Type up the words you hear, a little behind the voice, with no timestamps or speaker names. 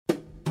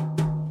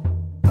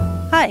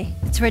Hi,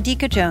 it's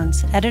Radhika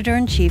Jones,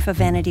 Editor-in-Chief of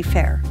Vanity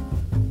Fair.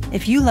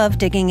 If you love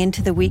digging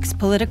into the week's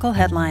political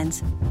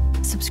headlines,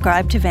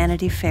 subscribe to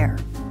Vanity Fair.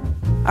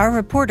 Our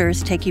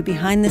reporters take you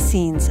behind the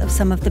scenes of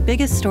some of the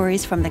biggest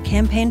stories from the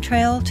campaign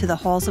trail to the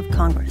halls of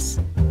Congress.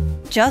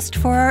 Just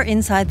for our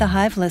Inside the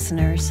Hive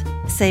listeners,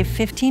 save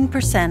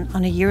 15%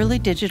 on a yearly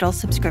digital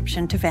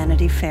subscription to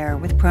Vanity Fair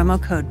with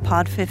promo code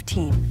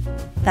POD15.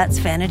 That's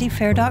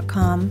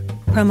vanityfair.com,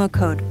 promo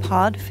code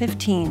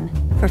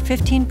POD15 for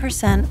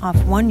 15%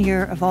 off 1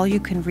 year of all you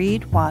can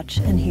read, watch,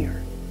 and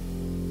hear.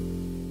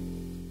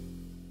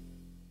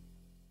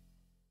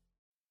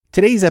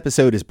 Today's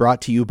episode is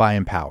brought to you by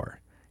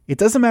Empower. It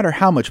doesn't matter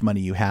how much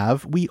money you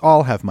have, we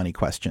all have money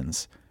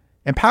questions.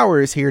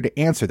 Empower is here to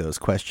answer those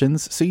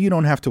questions so you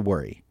don't have to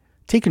worry.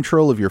 Take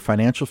control of your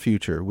financial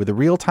future with a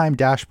real-time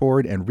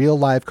dashboard and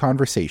real-live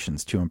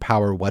conversations to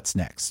empower what's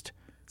next.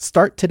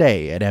 Start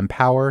today at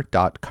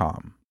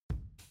empower.com.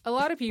 A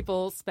lot of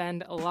people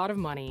spend a lot of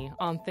money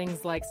on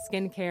things like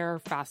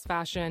skincare, fast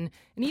fashion,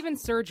 and even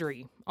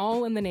surgery,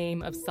 all in the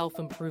name of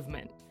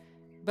self-improvement.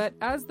 But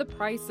as the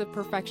price of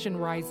perfection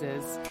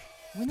rises,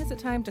 when is it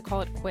time to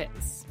call it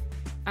quits?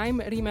 I'm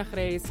Rima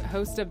Jerez,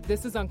 host of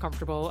This Is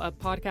Uncomfortable, a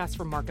podcast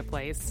from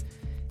Marketplace.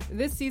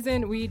 This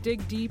season, we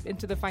dig deep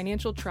into the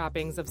financial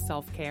trappings of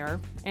self-care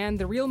and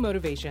the real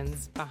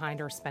motivations behind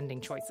our spending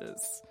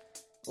choices.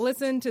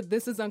 Listen to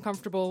This Is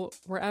Uncomfortable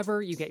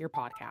wherever you get your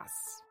podcasts.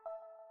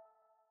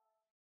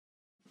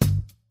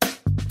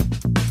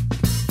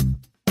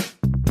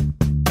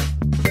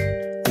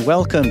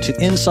 Welcome to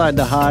Inside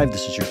the Hive.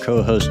 This is your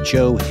co-host,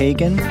 Joe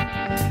Hagan.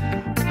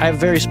 I have a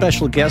very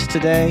special guest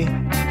today,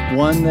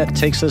 one that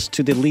takes us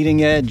to the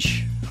leading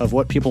edge of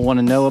what people want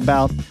to know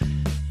about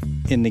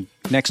in the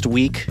next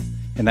week,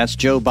 and that's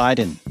Joe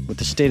Biden with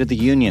the State of the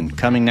Union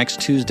coming next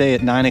Tuesday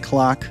at 9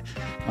 o'clock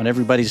on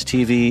everybody's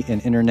TV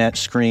and internet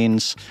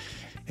screens,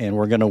 and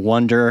we're going to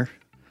wonder,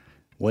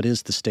 what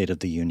is the State of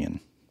the Union?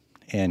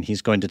 And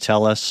he's going to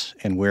tell us,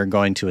 and we're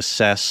going to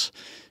assess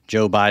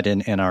Joe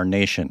Biden and our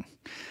nation.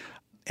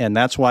 And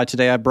that's why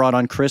today I brought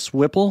on Chris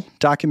Whipple,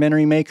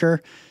 documentary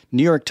maker,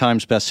 New York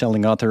Times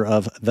bestselling author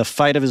of The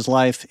Fight of His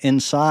Life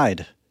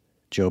Inside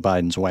Joe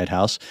Biden's White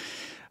House.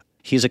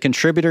 He's a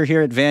contributor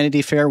here at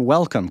Vanity Fair.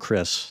 Welcome,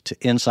 Chris, to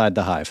Inside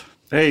the Hive.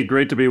 Hey,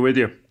 great to be with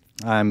you.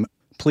 I'm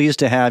pleased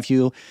to have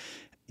you.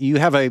 You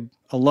have a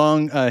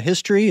long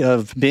history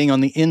of being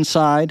on the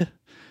inside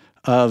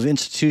of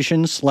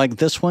institutions like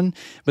this one,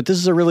 but this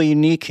is a really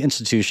unique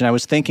institution. I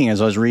was thinking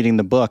as I was reading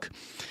the book,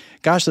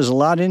 gosh, there's a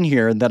lot in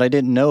here that I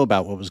didn't know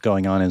about what was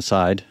going on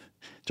inside.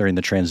 During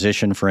the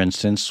transition, for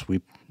instance,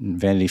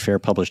 Vanity Fair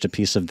published a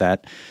piece of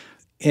that.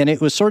 And it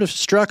was sort of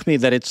struck me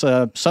that it's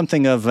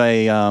something of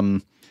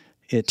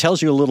it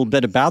tells you a little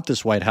bit about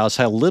this White House,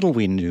 how little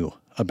we knew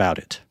about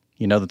it.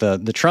 You know,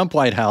 the Trump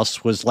White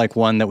House was like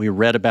one that we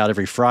read about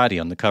every Friday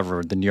on the cover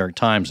of the New York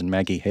Times, and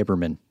Maggie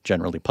Haberman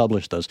generally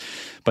published those.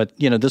 But,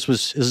 you know, this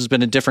has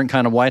been a different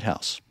kind of White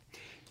House.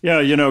 Yeah,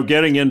 you know,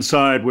 getting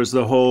inside was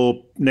the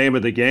whole name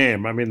of the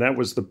game. I mean, that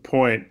was the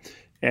point.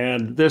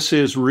 And this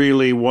is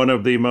really one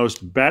of the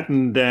most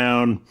battened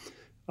down,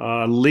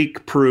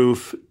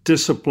 leak-proof,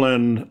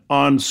 disciplined,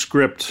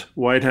 on-script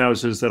White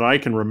Houses that I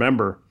can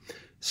remember.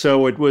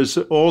 So it was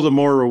all the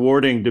more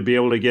rewarding to be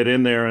able to get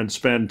in there and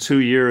spend 2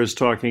 years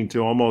talking to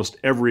almost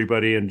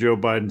everybody in Joe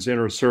Biden's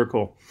inner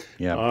circle.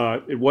 Yeah.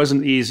 It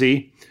wasn't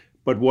easy,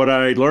 but what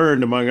I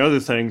learned, among other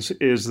things,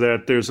 is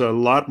that there's a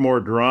lot more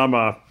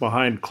drama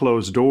behind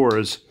closed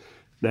doors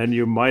than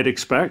you might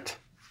expect.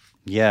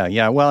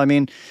 Yeah. Well, I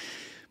mean,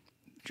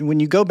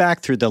 when you go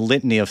back through the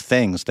litany of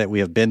things that we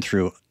have been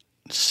through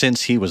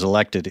since he was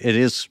elected, it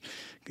is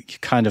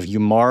kind of, you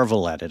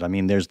marvel at it. I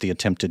mean, there's the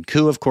attempted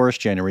coup, of course,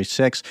 January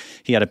 6th.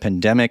 He had a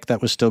pandemic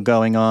that was still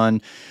going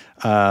on.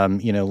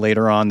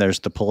 Later on, there's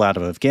the pullout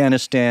of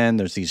Afghanistan.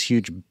 There's these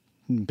huge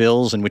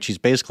bills in which he's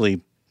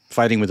basically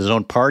fighting with his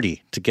own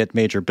party to get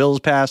major bills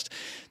passed.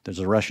 There's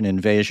a Russian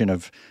invasion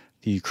of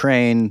the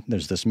Ukraine.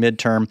 There's this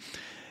midterm.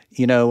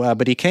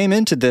 But he came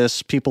into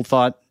this, people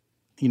thought,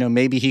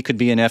 maybe he could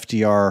be an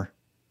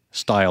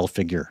FDR-style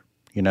figure,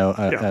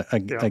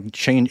 a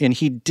change. And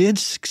he did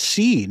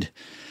succeed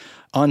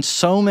on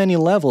so many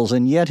levels,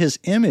 and yet his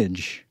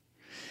image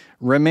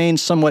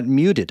remains somewhat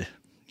muted,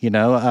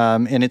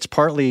 and it's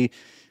partly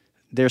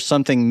there's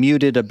something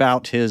muted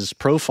about his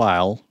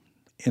profile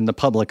in the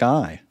public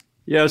eye.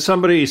 Yeah,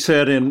 somebody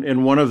said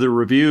in one of the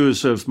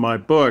reviews of my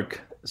book,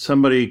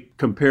 somebody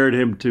compared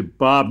him to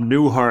Bob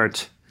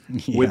Newhart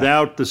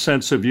without the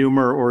sense of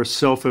humor or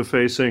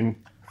self-effacing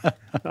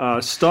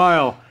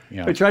style,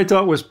 which I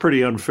thought was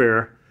pretty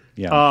unfair.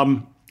 Yeah.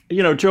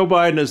 Joe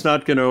Biden is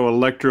not going to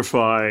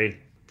electrify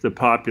the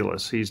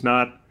populace. He's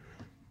not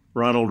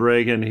Ronald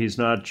Reagan. He's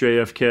not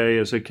JFK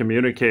as a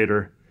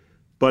communicator.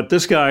 But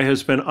this guy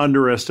has been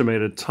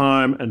underestimated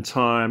time and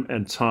time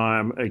and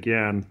time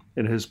again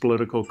in his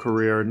political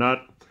career,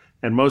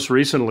 and most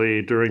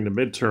recently during the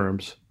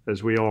midterms,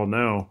 as we all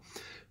know.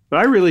 But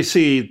I really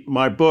see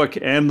my book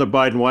and the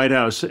Biden White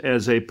House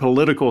as a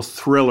political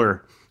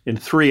thriller in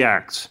 3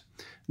 acts.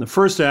 The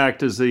first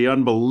act is the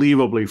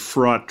unbelievably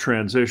fraught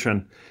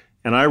transition,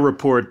 and I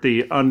report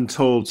the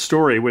untold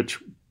story,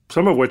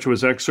 some of which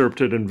was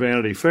excerpted in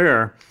Vanity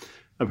Fair,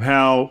 of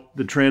how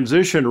the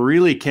transition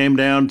really came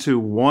down to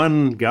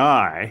one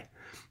guy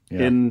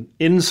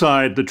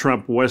inside the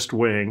Trump West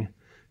Wing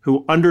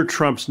who, under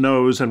Trump's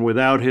nose and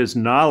without his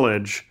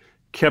knowledge,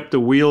 kept the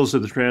wheels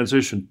of the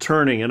transition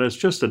turning. And it's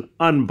just an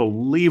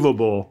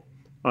unbelievable,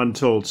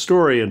 untold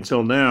story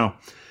until now.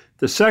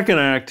 The second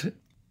act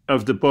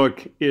of the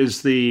book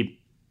is the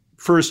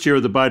first year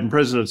of the Biden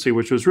presidency,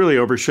 which was really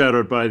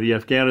overshadowed by the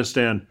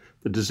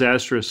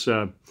disastrous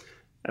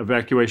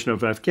evacuation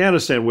of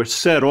Afghanistan, which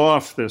set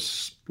off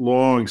this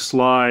long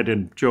slide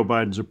in Joe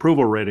Biden's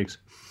approval ratings.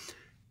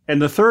 And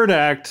the third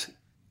act,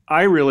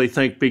 I really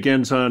think,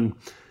 begins on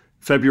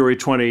February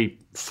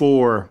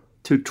 24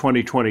 to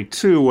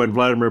 2022, when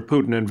Vladimir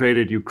Putin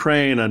invaded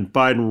Ukraine and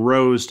Biden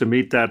rose to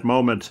meet that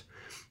moment.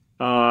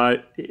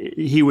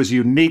 He was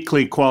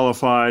uniquely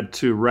qualified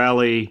to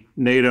rally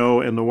NATO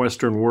and the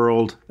Western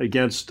world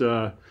against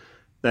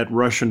that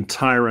Russian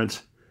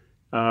tyrant,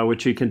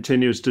 which he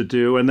continues to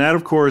do. And that,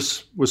 of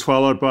course, was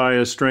followed by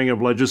a string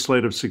of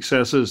legislative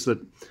successes that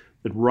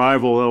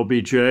rival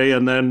LBJ,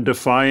 and then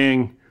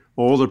defying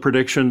all the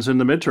predictions in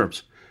the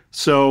midterms.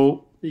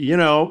 So,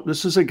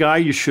 this is a guy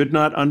you should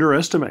not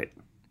underestimate.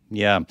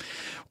 Yeah.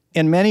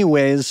 In many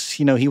ways,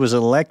 he was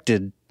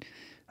elected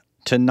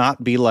to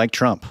not be like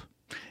Trump.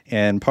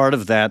 And part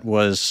of that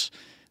was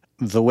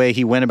the way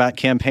he went about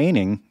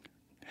campaigning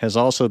has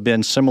also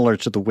been similar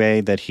to the way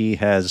that he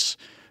has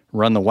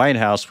run the White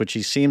House, which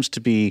he seems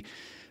to be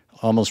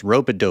almost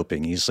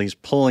rope-a-doping. He's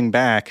pulling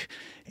back,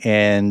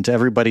 and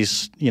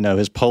everybody's,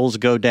 his polls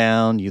go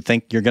down. You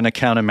think you're going to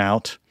count him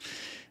out,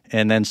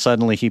 and then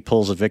suddenly he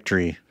pulls a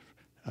victory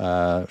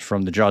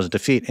from the jaws of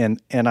defeat.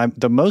 And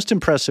the most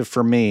impressive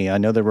for me, I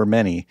know there were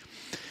many,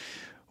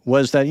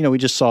 was that, we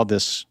just saw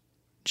this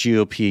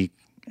GOP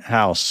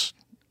House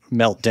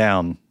melt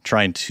down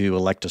trying to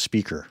elect a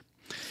speaker.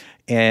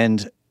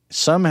 And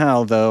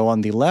somehow, though,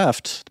 on the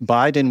left,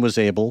 Biden was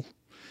able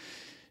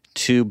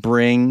to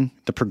bring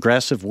the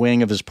progressive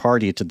wing of his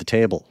party to the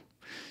table,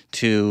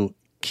 to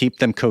keep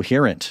them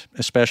coherent,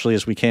 especially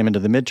as we came into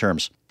the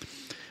midterms.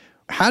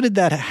 How did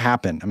that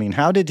happen? I mean,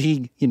 how did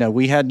he,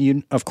 we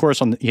had, of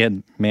course, he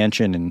had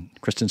Manchin and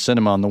Kristen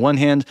Sinema on the one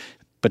hand,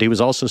 but he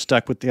was also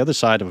stuck with the other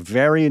side of a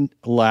very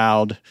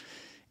loud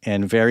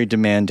and very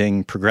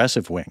demanding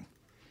progressive wing.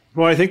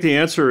 Well, I think the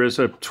answer is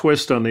a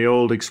twist on the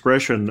old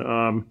expression.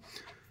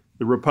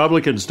 The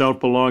Republicans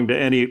don't belong to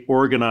any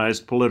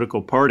organized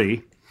political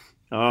party.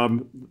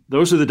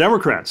 Those are the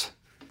Democrats.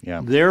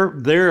 Yeah. They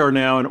are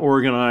now an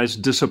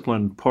organized,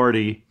 disciplined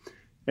party.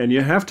 And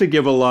you have to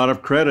give a lot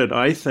of credit,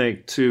 I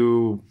think,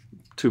 to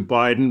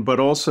Biden, but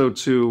also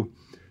to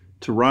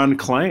Ron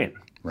Klain,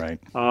 right?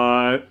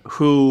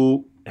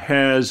 Who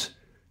has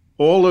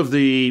all of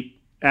the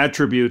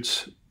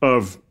attributes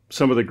of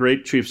some of the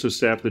great chiefs of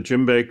staff, the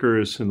Jim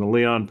Bakers and the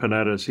Leon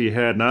Panettas. He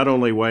had not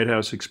only White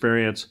House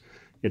experience,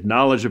 he had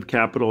knowledge of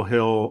Capitol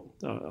Hill,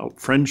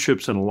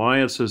 friendships and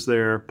alliances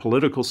there,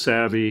 political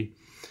savvy,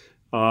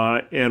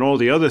 and all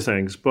the other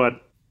things.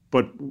 But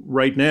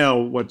right now,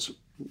 what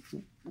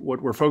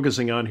we're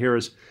focusing on here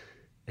is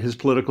his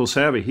political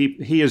savvy.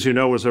 He, as you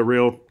know, was a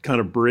real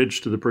kind of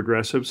bridge to the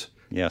progressives.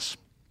 Yes.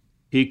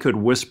 He could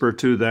whisper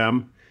to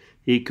them.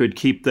 He could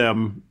keep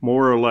them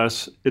more or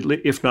less,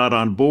 if not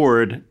on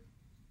board,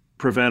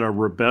 prevent a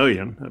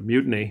rebellion, a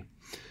mutiny.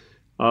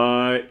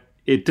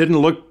 It didn't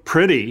look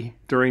pretty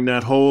during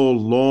that whole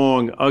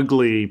long,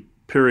 ugly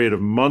period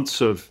of months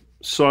of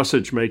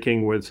sausage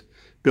making with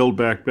Build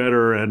Back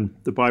Better and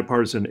the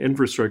bipartisan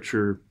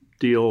infrastructure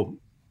deal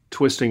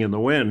twisting in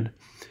the wind.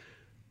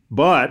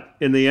 But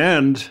in the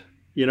end,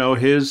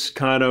 his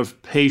kind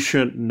of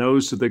patient,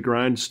 nose to the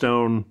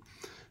grindstone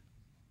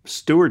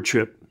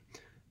stewardship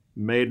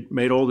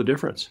made all the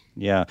difference.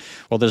 Yeah.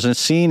 Well, there's a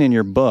scene in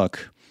your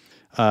book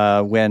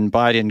when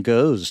Biden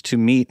goes to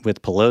meet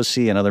with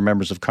Pelosi and other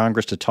members of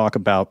Congress to talk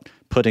about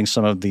putting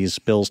some of these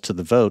bills to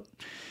the vote.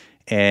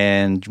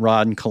 And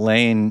Ron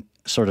Klain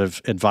sort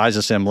of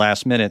advises him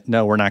last minute,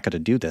 no, we're not going to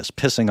do this,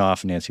 pissing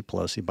off Nancy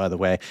Pelosi, by the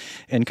way,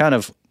 and kind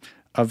of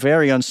a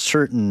very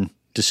uncertain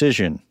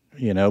decision,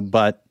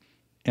 but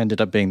ended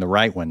up being the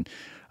right one.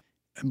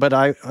 But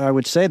I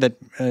would say that,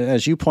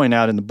 as you point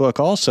out in the book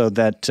also,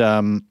 that,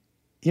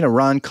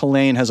 Ron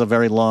Klain has a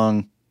very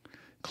long,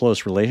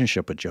 close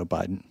relationship with Joe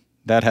Biden.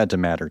 That had to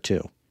matter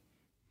too.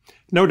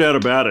 No doubt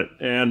about it.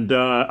 And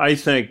I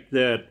think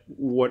that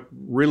what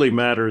really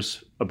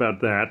matters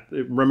about that,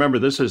 remember,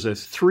 this is a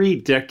 3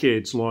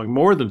 decades long,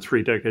 more than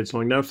 3 decades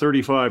long, now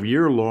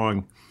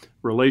 35-year-long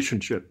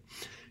relationship.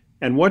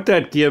 And what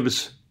that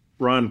gives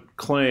Ron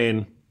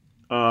Klain,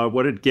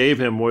 what it gave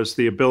him was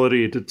the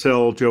ability to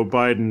tell Joe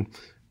Biden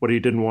what he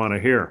didn't want to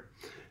hear.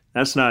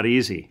 That's not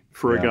easy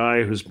for a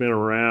guy who's been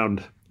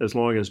around as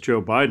long as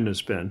Joe Biden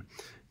has been.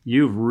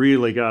 You've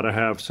really got to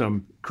have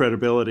some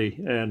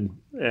credibility and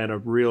a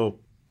real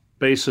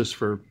basis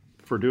for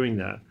doing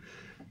that.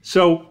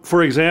 So,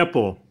 for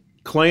example,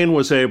 Klain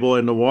was able,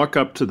 in the walk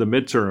up to the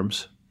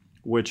midterms,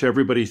 which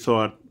everybody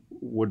thought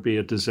would be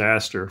a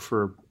disaster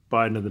for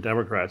Biden and the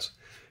Democrats.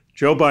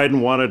 Joe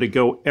Biden wanted to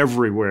go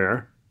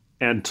everywhere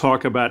and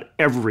talk about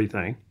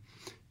everything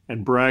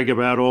and brag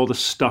about all the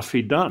stuff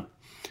he'd done.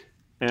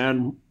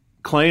 And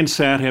Klain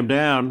sat him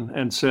down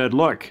and said,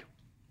 look,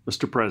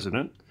 Mr.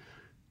 President,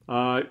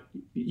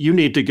 you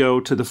need to go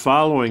to the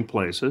following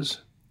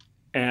places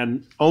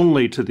and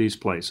only to these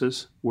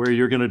places where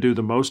you're going to do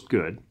the most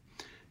good.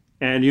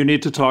 And you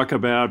need to talk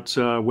about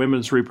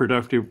women's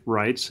reproductive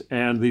rights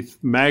and the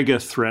MAGA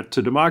threat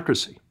to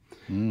democracy.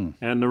 And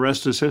the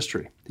rest is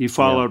history. He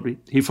followed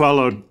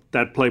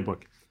that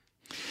playbook.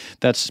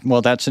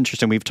 That's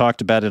interesting. We've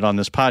talked about it on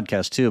this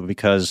podcast too,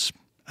 because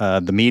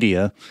the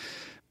media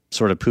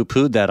sort of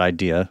poo-pooed that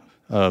idea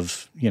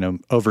of,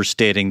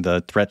 overstating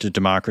the threat to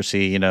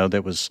democracy.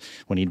 That was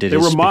when he did. They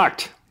were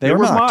mocked. They were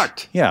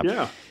mocked.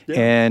 Yeah.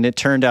 And it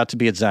turned out to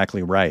be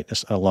exactly right,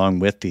 along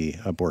with the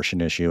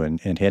abortion issue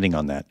and hitting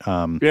on that.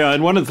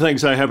 And one of the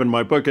things I have in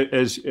my book,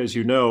 as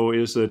you know,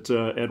 is that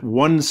at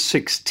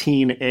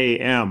 1:16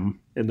 a.m.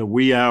 in the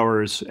wee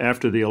hours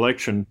after the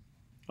election,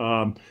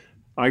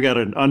 I got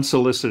an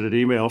unsolicited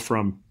email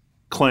from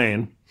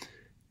Klain,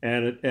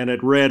 and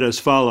it read as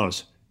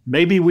follows: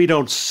 "Maybe we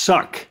don't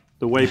suck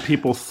the way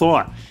people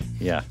thought."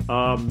 Yeah.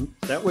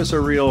 That was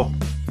a real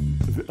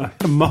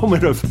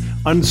moment of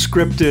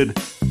unscripted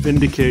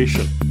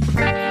vindication.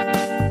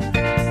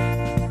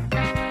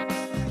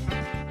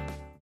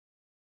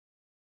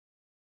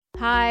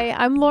 Hi,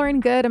 I'm Lauren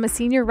Good. I'm a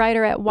senior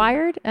writer at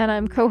Wired, and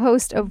I'm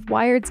co-host of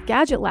Wired's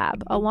Gadget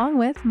Lab, along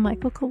with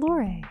Michael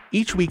Calore.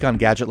 Each week on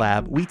Gadget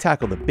Lab, we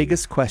tackle the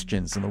biggest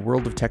questions in the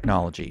world of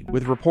technology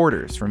with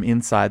reporters from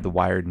inside the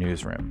Wired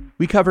newsroom.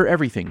 We cover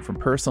everything from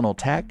personal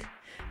tech,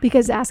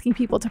 because asking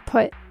people to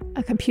put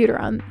a computer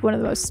on one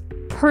of the most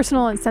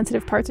personal and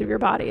sensitive parts of your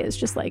body is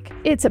just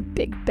it's a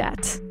big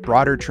bet.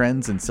 Broader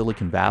trends in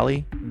Silicon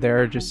Valley.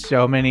 There are just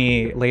so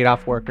many laid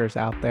off workers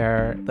out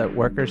there that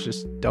workers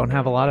just don't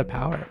have a lot of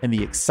power. And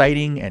the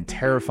exciting and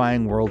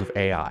terrifying world of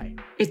AI.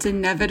 It's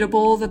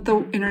inevitable that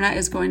the internet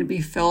is going to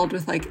be filled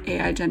with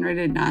AI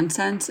generated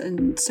nonsense.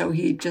 And so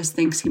he just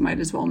thinks he might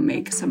as well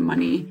make some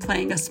money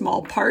playing a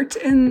small part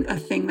in a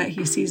thing that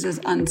he sees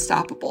as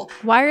unstoppable.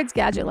 Wired's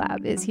Gadget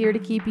Lab is here to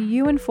keep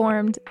you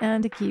informed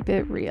and to keep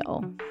it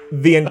real.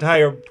 The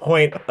entire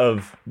point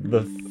of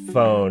the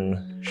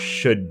phone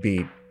should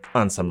be,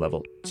 on some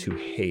level, to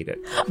hate it.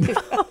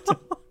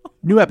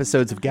 New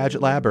episodes of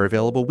Gadget Lab are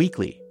available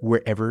weekly,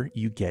 wherever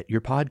you get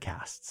your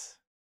podcasts.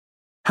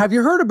 Have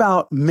you heard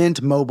about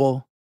Mint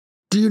Mobile?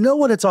 Do you know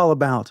what it's all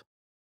about?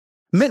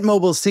 Mint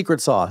Mobile's secret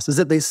sauce is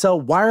that they sell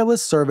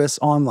wireless service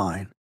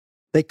online.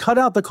 They cut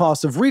out the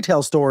cost of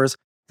retail stores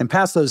and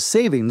pass those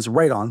savings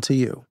right on to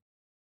you.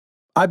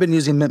 I've been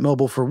using Mint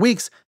Mobile for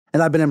weeks,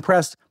 and I've been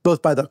impressed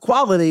both by the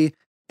quality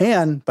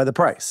and by the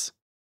price.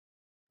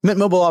 Mint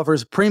Mobile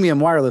offers premium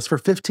wireless for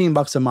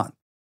 $15 a month.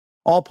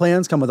 All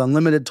plans come with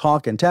unlimited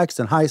talk and text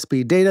and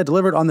high-speed data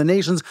delivered on the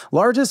nation's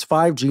largest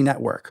 5G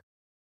network.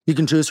 You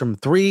can choose from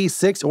 3,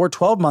 6, or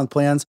 12-month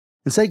plans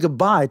and say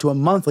goodbye to a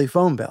monthly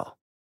phone bill.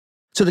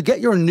 So to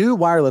get your new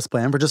wireless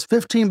plan for just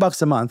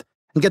 $15 a month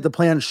and get the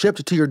plan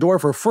shipped to your door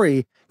for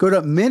free, go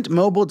to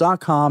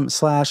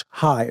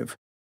mintmobile.com/hive.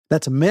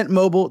 That's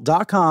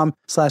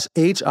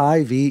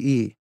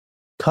mintmobile.com/HIVE.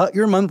 Cut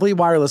your monthly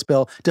wireless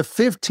bill to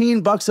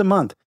 $15 a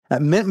month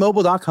at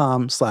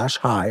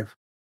mintmobile.com/hive.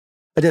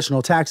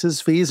 Additional taxes,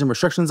 fees, and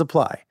restrictions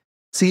apply.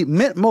 See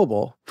Mint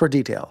Mobile for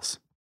details.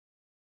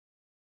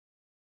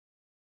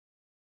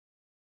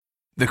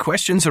 The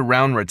questions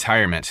around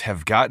retirement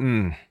have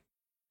gotten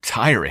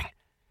tiring.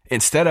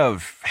 Instead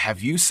of,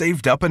 have you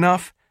saved up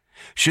enough?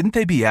 Shouldn't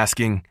they be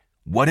asking,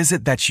 what is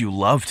it that you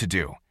love to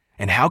do?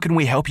 And how can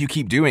we help you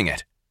keep doing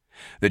it?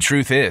 The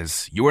truth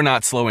is, you're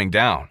not slowing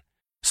down.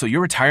 So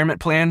your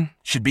retirement plan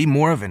should be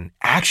more of an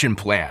action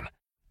plan,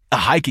 a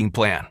hiking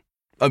plan,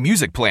 a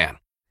music plan,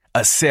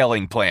 a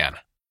sailing plan.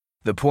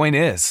 The point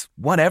is,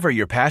 whatever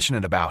you're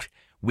passionate about,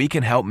 we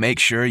can help make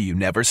sure you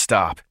never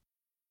stop.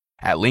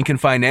 At Lincoln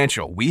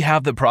Financial, we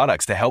have the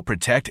products to help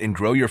protect and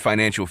grow your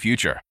financial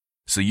future,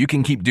 so you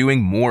can keep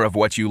doing more of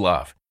what you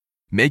love.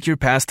 Make your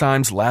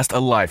pastimes last a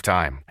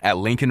lifetime at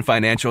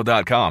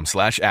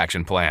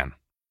lincolnfinancial.com/action-plan.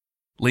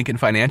 Lincoln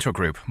Financial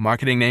Group,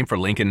 marketing name for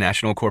Lincoln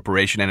National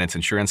Corporation and its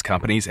insurance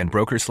companies, and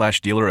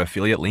broker/dealer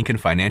affiliate Lincoln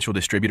Financial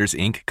Distributors,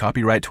 Inc.,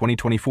 copyright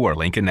 2024,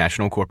 Lincoln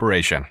National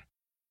Corporation.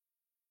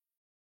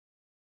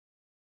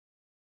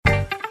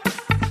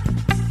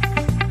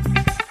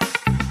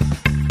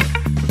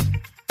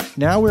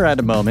 Now we're at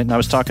a moment, and I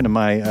was talking to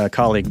my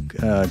colleague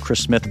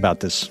Chris Smith about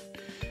this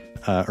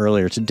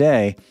earlier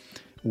today,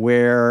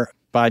 where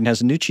Biden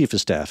has a new chief of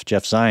staff,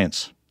 Jeff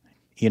Zients.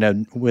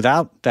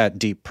 Without that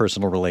deep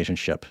personal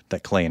relationship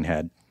that Klain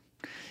had.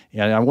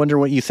 And I wonder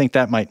what you think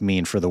that might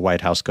mean for the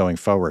White House going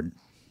forward.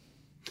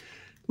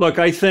 Look,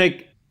 I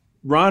think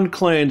Ron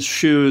Klain's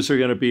shoes are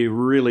going to be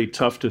really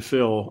tough to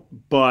fill,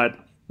 but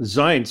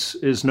Zients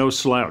is no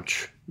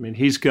slouch. I mean,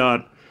 he's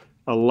got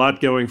a lot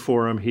going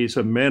for him. He's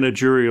a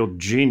managerial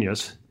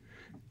genius.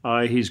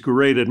 He's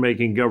great at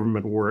making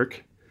government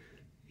work.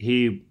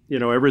 he,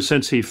 ever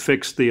since he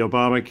fixed the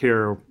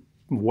Obamacare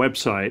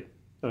website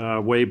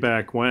way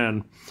back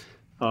when,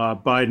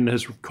 Biden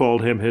has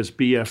called him his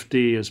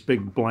BFD, his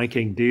big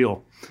blanking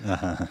deal.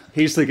 Uh-huh.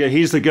 He's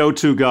the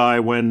go-to guy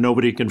when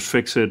nobody can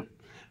fix it.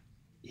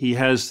 He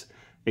has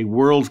a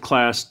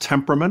world-class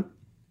temperament,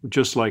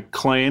 just like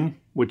Klain,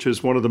 which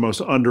is one of the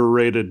most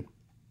underrated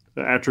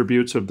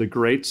attributes of the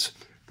greats,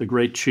 the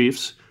great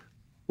chiefs,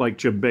 like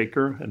Jim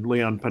Baker and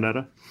Leon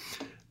Panetta.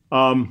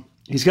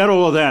 He's got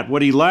all of that.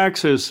 What he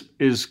lacks is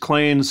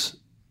Klain's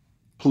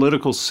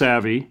political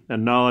savvy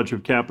and knowledge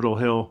of Capitol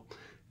Hill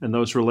and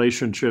those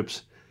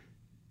relationships,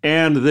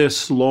 and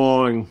this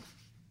long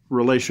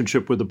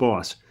relationship with the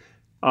boss.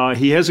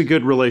 He has a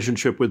good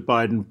relationship with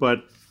Biden,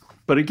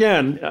 but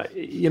again,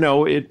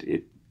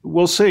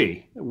 we'll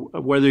see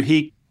whether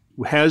he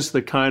has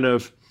the kind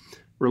of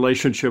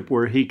relationship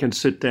where he can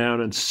sit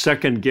down and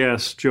second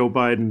guess Joe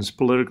Biden's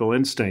political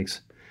instincts.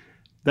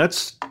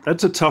 That's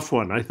a tough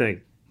one, I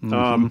think.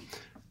 Mm-hmm.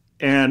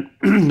 And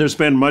there's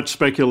been much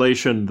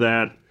speculation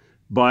that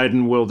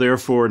Biden will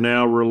therefore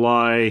now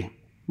rely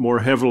more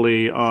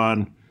heavily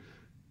on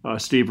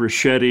Steve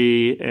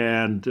Ricchetti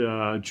and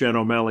Jen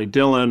O'Malley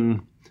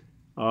Dillon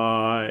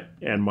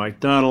and Mike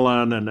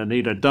Donilon and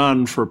Anita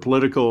Dunn for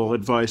political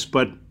advice.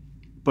 But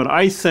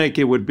I think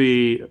it would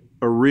be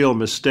a real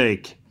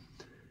mistake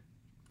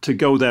to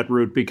go that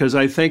route, because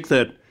I think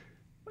that,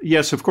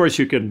 yes, of course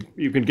you can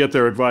get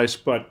their advice,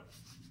 but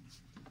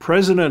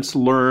presidents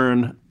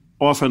learn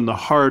often the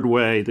hard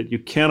way that you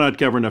cannot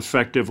govern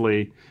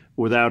effectively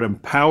without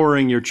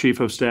empowering your chief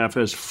of staff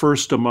as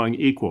first among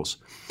equals.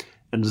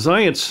 And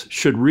Zients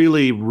should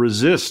really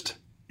resist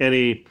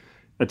any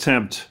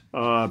attempt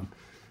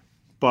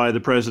by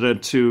the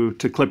president to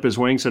clip his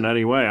wings in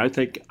any way. I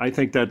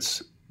think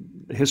that's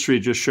history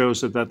just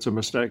shows that that's a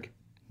mistake.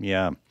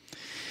 Yeah.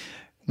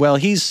 Well,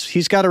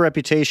 he's got a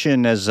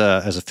reputation as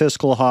a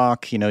fiscal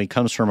hawk. He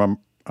comes from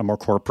a more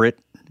corporate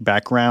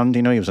background.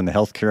 He was in the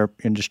healthcare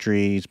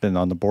industry. He's been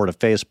on the board of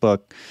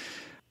Facebook.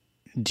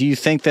 Do you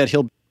think that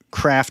he'll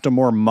craft a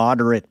more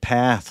moderate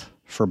path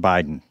for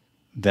Biden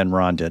than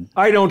Ron did?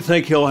 I don't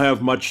think he'll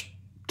have much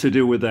to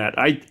do with that.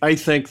 I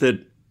think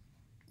that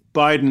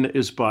Biden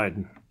is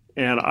Biden,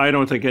 and I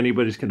don't think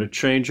anybody's going to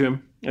change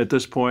him at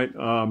this point.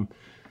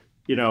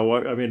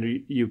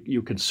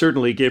 You can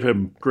certainly give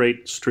him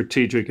great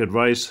strategic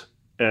advice,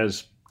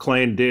 as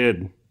Klain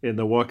did in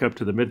the walk-up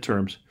to the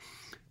midterms.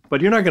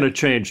 But you're not going to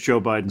change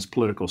Joe Biden's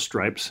political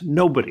stripes.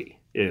 Nobody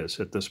is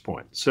at this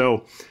point.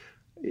 So,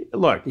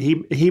 look,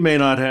 he may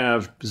not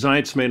have,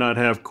 Zients may not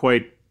have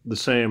quite the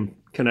same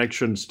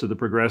connections to the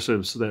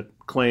progressives that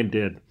Klain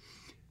did.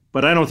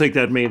 But I don't think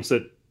that means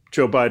that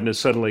Joe Biden is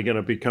suddenly going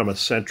to become a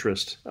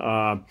centrist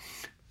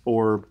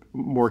or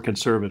more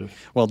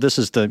conservative. Well, this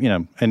is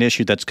an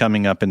issue that's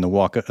coming up in the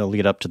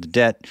lead up to the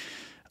debt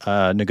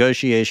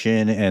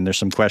negotiation, and there's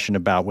some question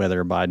about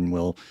whether Biden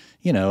will,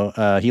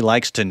 he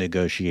likes to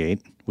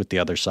negotiate with the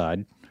other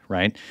side,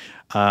 right?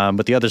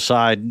 But the other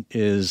side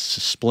is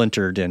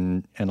splintered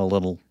and a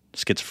little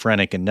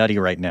schizophrenic and nutty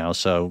right now.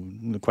 So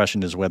the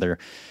question is whether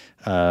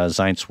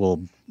Zients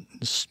will,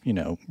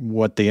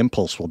 what the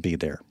impulse will be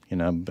there,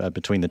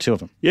 between the two of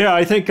them. Yeah,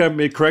 I think,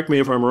 correct me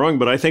if I'm wrong,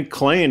 but I think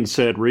Klain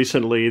said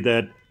recently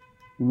that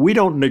we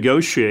don't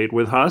negotiate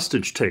with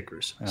hostage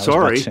takers.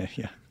 Sorry.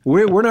 Yeah.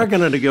 We're not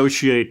going to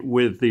negotiate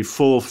with the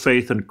full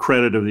faith and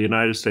credit of the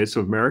United States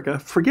of America.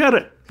 Forget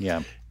it.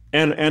 Yeah.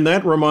 And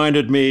that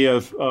reminded me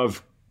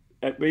of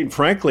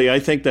frankly, I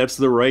think that's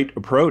the right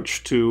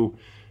approach to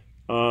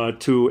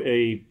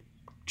a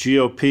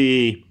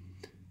GOP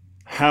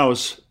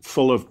house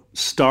full of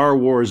Star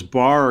Wars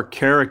bar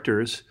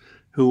characters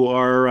who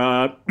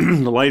are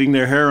lighting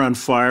their hair on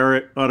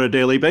fire on a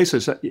daily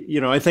basis.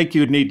 I think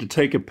you'd need to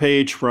take a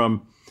page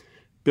from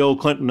Bill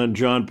Clinton and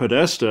John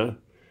Podesta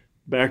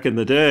back in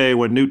the day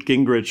when Newt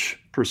Gingrich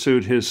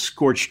pursued his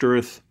scorched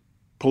earth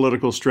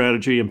political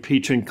strategy,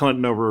 impeaching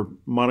Clinton over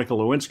Monica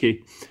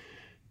Lewinsky.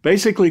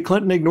 Basically,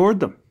 Clinton ignored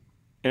them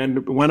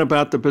and went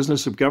about the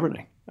business of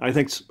governing. I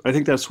think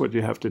that's what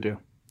you have to do.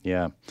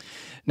 Yeah.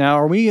 Now,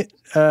 are we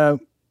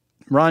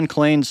Ron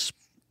Klain's?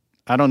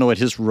 I don't know what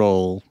his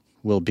role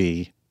will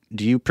be.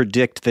 Do you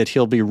predict that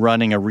he'll be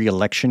running a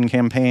re-election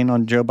campaign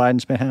on Joe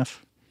Biden's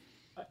behalf?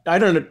 I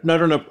don't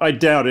know. I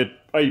doubt it.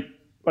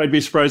 I'd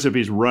be surprised if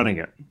he's running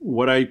it.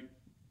 What I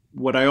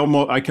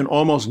can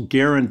almost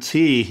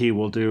guarantee he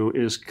will do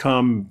is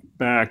come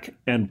back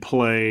and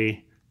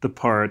play the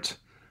part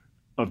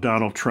of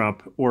Donald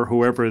Trump or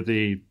whoever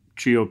the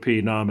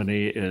GOP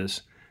nominee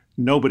is.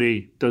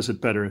 Nobody does it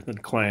better than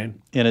Klain.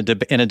 In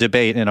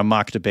a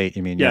mock debate,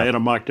 you mean? Yeah, in a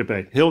mock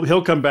debate.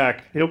 He'll come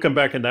back. He'll come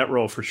back in that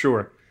role for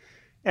sure.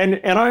 And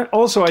I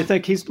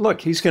think he's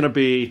going to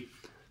be.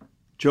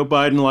 Joe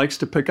Biden likes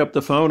to pick up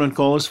the phone and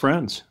call his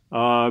friends.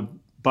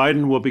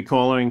 Biden will be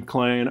calling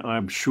Klain,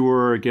 I'm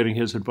sure, getting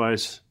his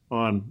advice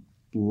on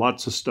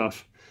lots of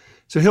stuff.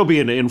 So he'll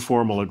be an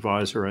informal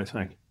advisor, I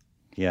think.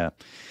 Yeah.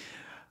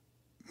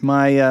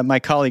 My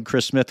colleague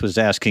Chris Smith was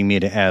asking me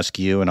to ask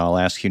you, and I'll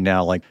ask you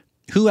now,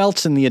 who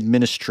else in the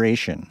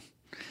administration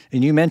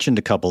and you mentioned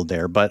a couple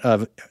there,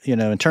 but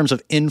in terms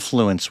of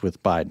influence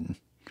with Biden,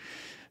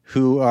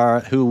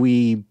 who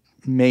we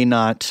may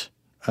not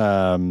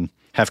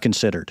have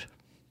considered.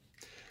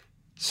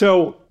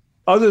 So,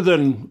 other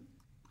than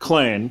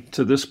Klain,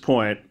 to this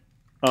point,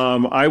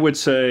 I would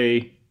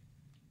say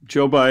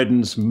Joe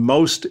Biden's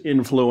most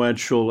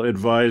influential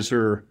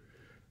advisor,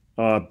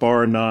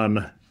 bar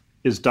none,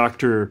 is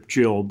Dr.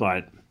 Jill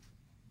Biden.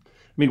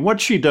 I mean,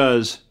 what she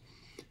does,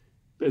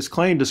 as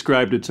Klain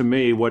described it to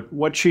me,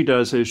 what she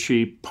does is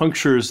she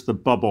punctures the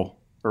bubble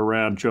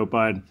around Joe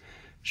Biden.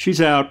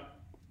 She's out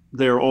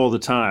there all the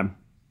time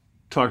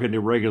talking to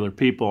regular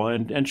people,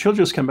 and she'll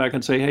just come back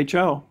and say, hey,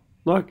 Joe,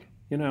 look,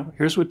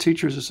 here's what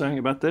teachers are saying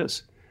about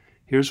this.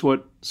 Here's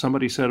what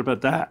somebody said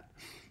about that.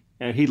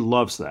 And he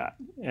loves that.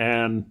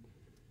 And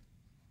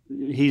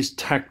he's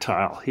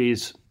tactile.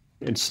 He's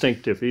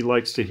instinctive. He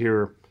likes to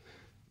hear.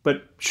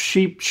 But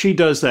she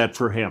does that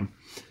for him.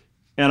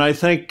 And I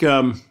think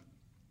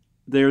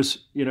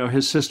there's,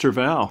 his sister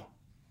Val,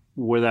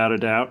 without a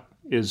doubt,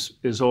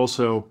 is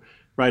also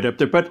right up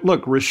there. But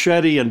look,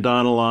 Ricchetti and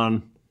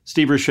Donilon,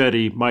 Steve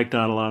Ricchetti, Mike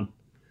Donilon.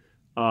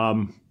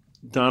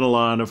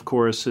 Donilon, of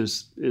course,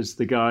 is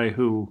the guy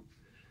who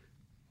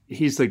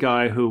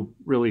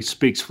really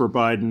speaks for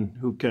Biden,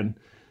 who can,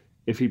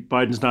 if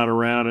Biden's not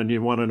around and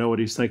you want to know what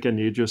he's thinking,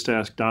 you just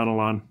ask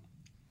Donilon.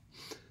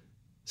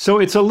 So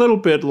it's a little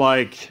bit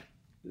like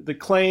the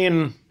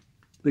Klain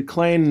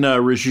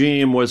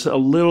regime was a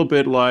little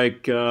bit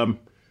like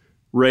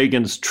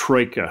Reagan's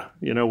Troika,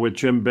 with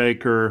Jim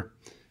Baker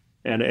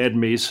and Ed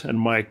Meese and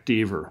Mike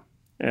Deaver.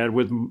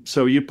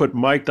 So you put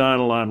Mike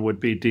Donilon would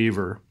be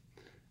Deaver,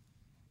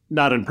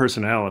 not in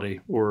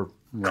personality or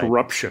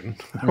corruption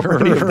or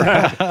any of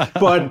that,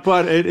 but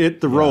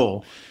the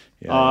role.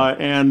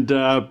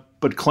 Yeah.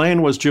 But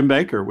Klain was Jim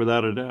Baker,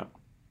 without a doubt.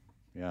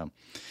 Yeah.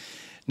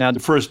 Now the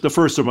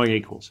first among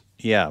equals.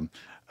 Yeah.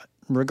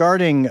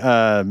 Regarding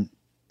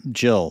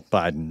Jill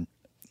Biden,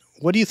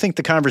 what do you think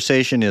the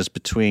conversation is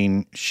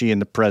between she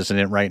and the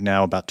president right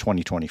now about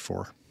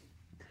 2024?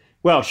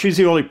 Well, she's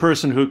the only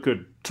person who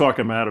could talk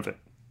him out of it.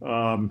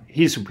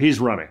 He's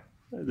running.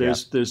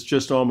 There's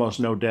just almost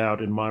no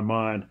doubt in my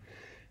mind.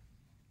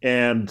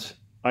 And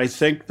I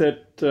think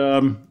that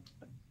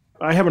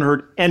I haven't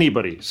heard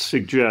anybody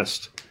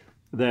suggest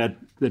that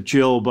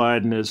Jill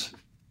Biden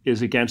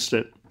is against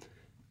it.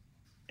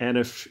 And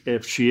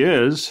if she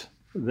is,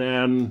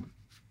 then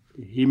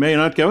he may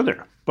not go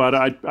there. But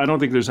I don't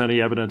think there's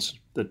any evidence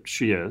that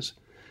she is.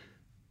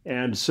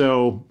 And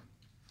so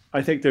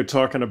I think they're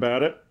talking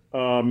about it.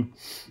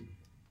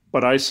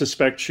 But I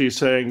suspect she's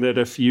saying that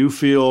if you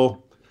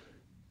feel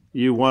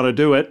you want to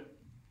do it,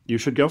 you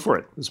should go for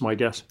it, is my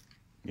guess.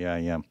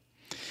 Yeah.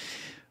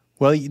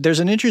 Well, there's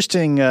an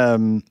interesting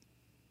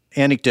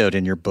anecdote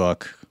in your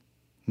book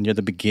near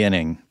the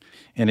beginning,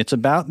 and it's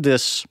about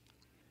this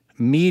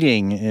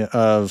meeting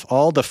of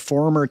all the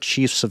former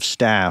chiefs of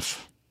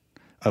staff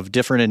of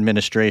different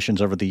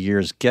administrations over the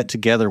years get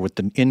together with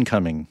the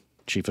incoming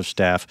chief of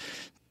staff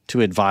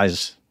to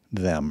advise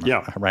them.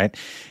 Yeah. Right?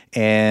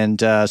 And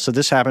so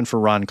this happened for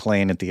Ron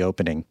Klain at the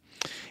opening.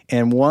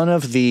 And one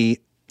of the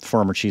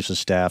former chiefs of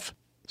staff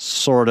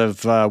sort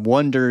of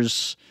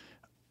wonders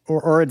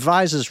or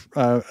advises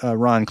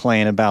Ron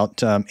Klain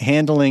about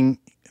handling,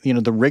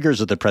 the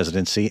rigors of the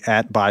presidency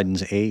at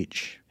Biden's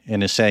age,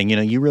 and is saying,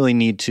 you really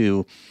need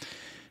to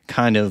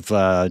kind of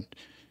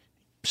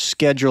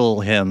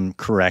schedule him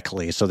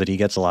correctly so that he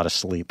gets a lot of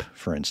sleep,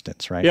 for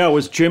instance, right? Yeah, it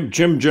was Jim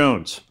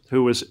Jones,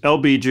 who was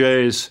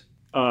LBJ's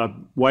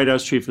White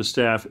House chief of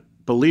staff,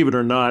 believe it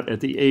or not, at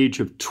the age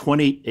of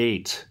 28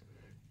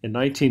 in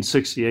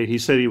 1968. He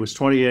said he was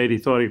 28. He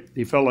thought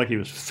he felt like he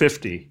was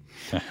 50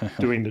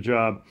 doing the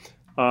job.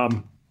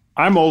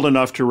 I'm old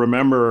enough to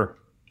remember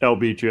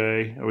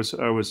LBJ.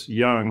 I was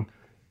young,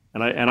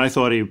 and I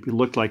thought he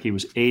looked like he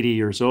was 80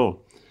 years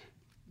old.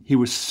 He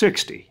was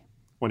 60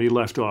 when he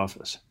left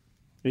office.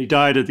 And he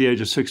died at the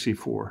age of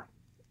 64.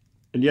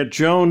 And yet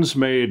Jones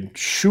made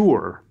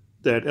sure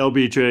that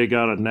LBJ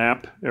got a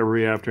nap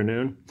every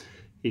afternoon.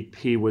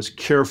 He was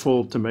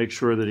careful to make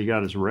sure that he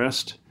got his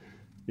rest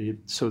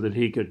so that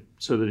he could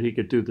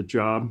do the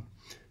job.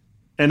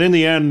 And in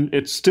the end,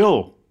 it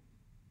still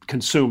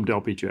consumed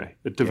LBJ.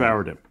 It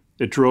devoured him.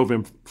 It drove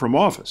him from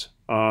office.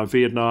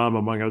 Vietnam,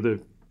 among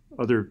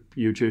other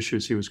huge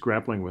issues he was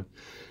grappling with.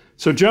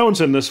 So Jones,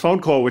 in this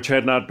phone call, which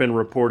had not been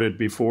reported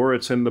before,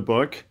 it's in the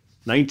book,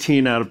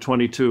 19 out of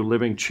 22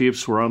 living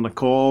chiefs were on the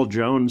call.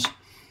 Jones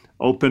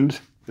opened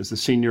as the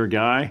senior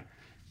guy,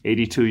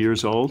 82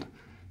 years old.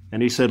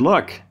 And he said,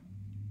 look,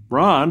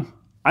 Ron,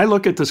 I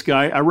look at this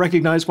guy, I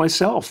recognize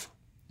myself.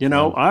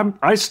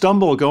 I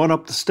stumble going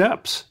up the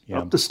steps,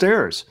 up the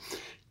stairs.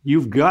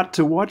 You've got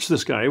to watch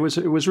this guy. It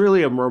was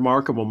really a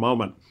remarkable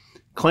moment.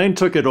 Klain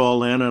took it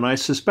all in, and I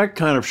suspect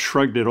kind of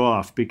shrugged it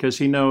off because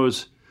he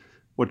knows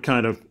what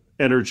kind of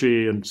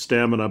energy and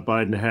stamina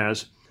Biden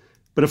has.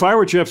 But if I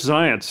were Jeff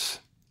Zients,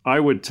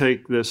 I would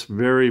take this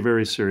very,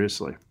 very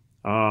seriously.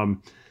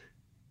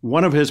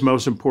 One of his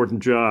most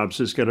important jobs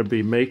is going to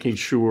be making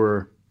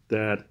sure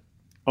that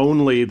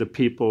only the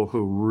people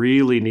who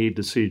really need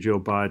to see Joe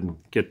Biden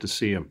get to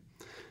see him.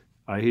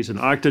 He's an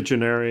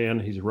octogenarian.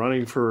 He's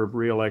running for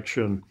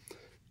re-election.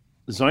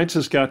 Zients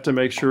has got to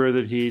make sure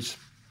that he's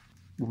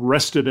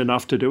rested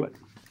enough to do it.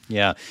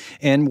 Yeah.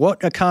 And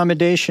what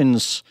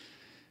accommodations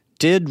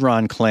did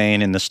Ron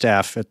Klain and the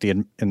staff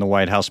in the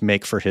White House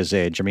make for his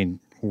age? I mean,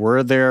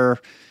 were there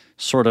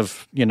sort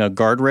of,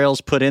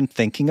 guardrails put in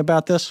thinking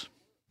about this?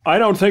 I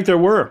don't think there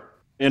were.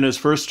 In his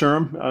first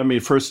term,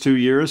 first 2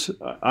 years,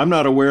 I'm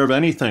not aware of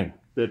anything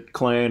that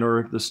Klain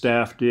or the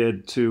staff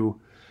did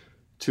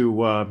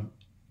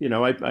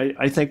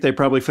I think they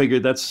probably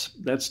figured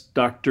that's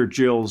Dr.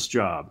 Jill's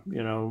job.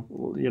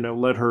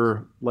 Let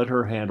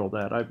her handle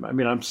that.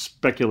 I'm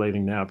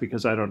speculating now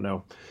because I don't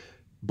know,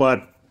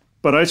 but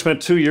I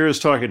spent 2 years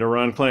talking to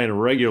Ron Klain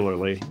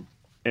regularly,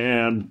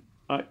 and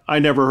I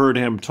never heard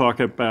him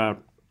talk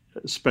about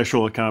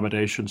special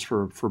accommodations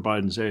for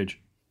Biden's age.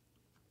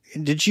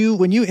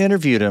 When you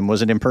interviewed him,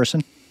 was it in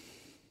person?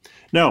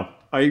 No,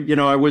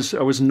 I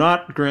was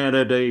not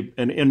granted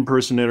an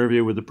in-person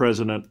interview with the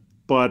president,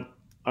 but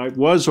I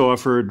was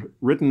offered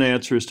written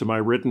answers to my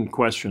written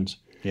questions.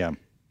 Yeah.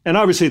 And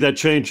obviously that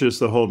changes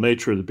the whole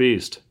nature of the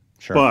beast.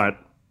 Sure.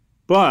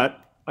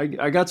 But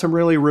I got some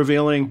really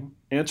revealing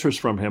answers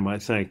from him, I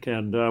think.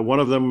 And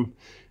one of them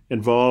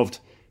involved,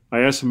 I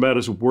asked him about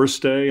his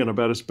worst day and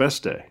about his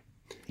best day.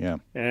 Yeah.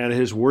 And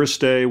his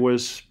worst day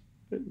was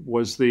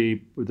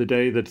the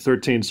day that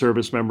 13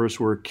 service members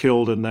were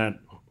killed in that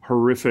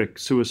horrific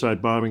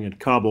suicide bombing in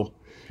Kabul.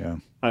 Yeah.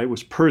 It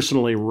was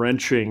personally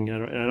wrenching,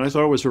 and I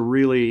thought it was a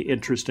really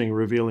interesting,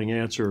 revealing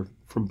answer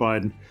from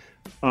Biden.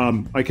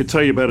 I could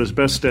tell you about his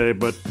best day,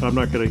 but I'm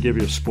not going to give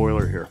you a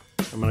spoiler here.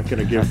 I'm not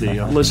going to give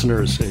the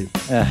listeners a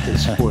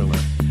spoiler.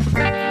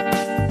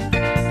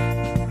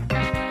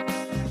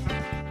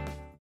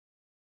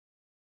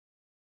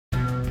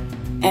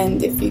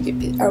 And if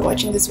you are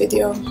watching this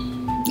video,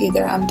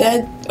 either I'm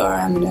dead or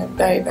I'm in a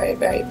very, very,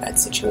 very bad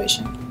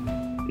situation.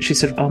 She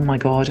said, "Oh my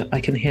God, I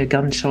can hear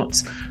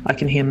gunshots. I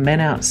can hear men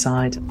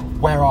outside."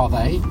 Where are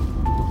they?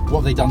 What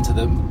have they done to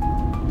them?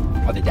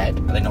 Are they dead?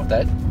 Are they not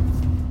dead?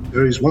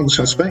 There is one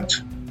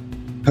suspect,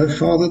 her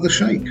father, the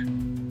Sheikh.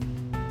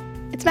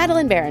 It's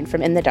Madeline Barron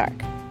from In the Dark.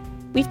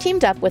 We've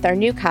teamed up with our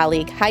new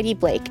colleague Heidi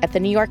Blake at The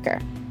New Yorker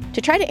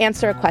to try to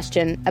answer a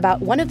question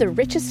about one of the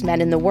richest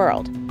men in the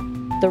world,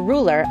 the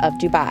ruler of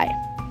Dubai.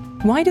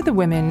 Why do the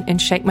women in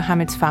Sheikh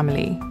Mohammed's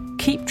family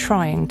keep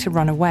trying to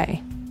run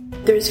away?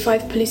 There's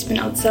 5 policemen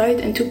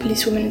outside and 2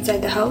 policewomen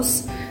inside the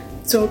house.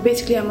 So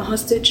basically I'm a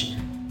hostage.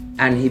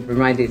 And he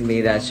reminded me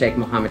that Sheikh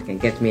Mohammed can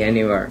get me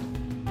anywhere.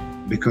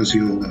 Because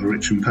you're a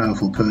rich and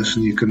powerful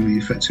person, you can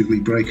effectively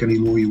break any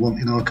law you want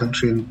in our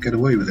country and get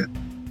away with it.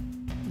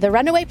 The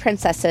Runaway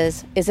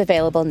Princesses is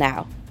available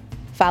now.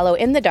 Follow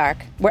In the Dark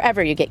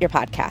wherever you get your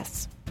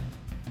podcasts.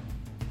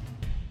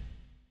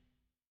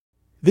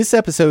 This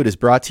episode is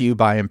brought to you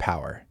by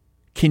Empower.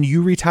 Can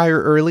you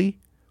retire early?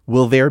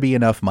 Will there be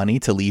enough money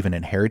to leave an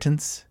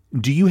inheritance?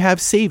 Do you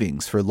have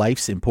savings for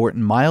life's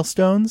important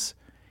milestones?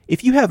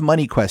 If you have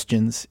money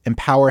questions,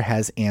 Empower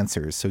has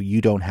answers so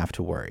you don't have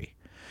to worry.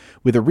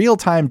 With a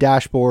real-time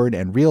dashboard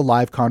and real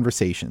live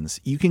conversations,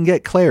 you can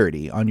get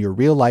clarity on your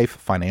real-life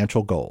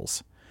financial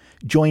goals.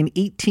 Join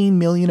 18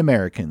 million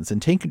Americans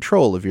and take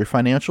control of your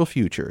financial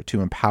future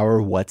to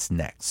empower what's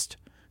next.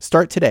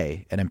 Start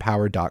today at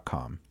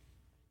empower.com.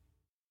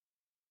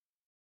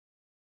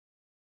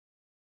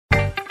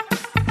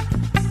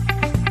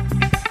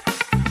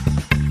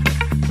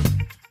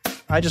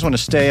 I just want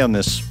to stay on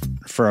this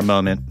for a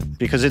moment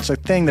because it's a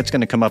thing that's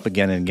going to come up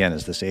again and again,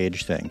 is this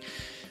age thing.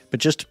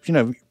 But just,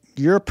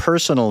 your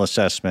personal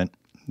assessment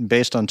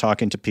based on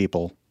talking to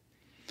people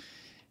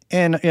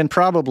and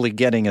probably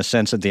getting a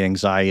sense of the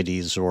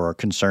anxieties or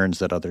concerns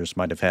that others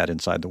might have had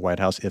inside the White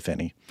House, if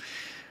any.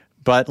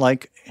 But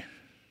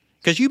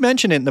because you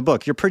mention it in the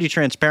book, you're pretty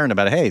transparent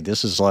about, hey,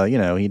 this is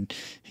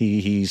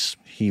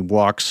he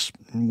walks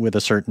with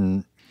a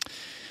certain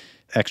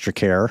extra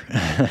care,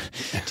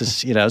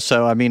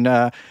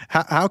 so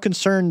how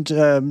concerned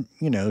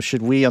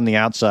should we on the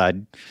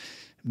outside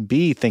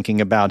be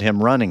thinking about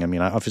him running?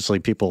 Obviously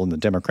people in the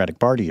Democratic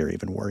Party are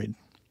even worried.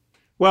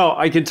 Well,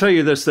 I can tell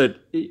you this, that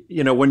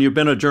when you've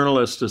been a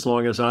journalist as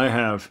long as I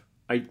have,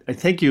 I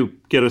think you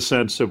get a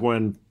sense of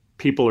when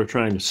people are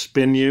trying to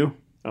spin you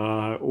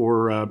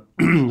or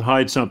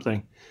hide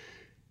something.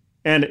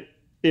 And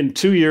in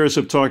 2 years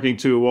of talking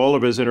to all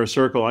of his inner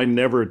circle, I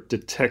never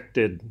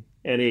detected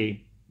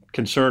any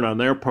concern on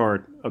their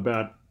part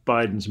about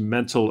Biden's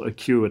mental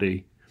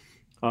acuity.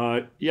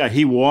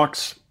 He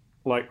walks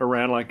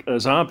around like a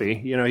zombie.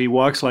 He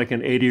walks like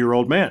an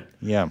 80-year-old man.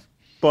 Yeah.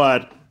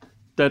 But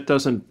that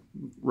doesn't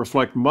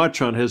reflect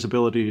much on his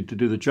ability to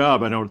do the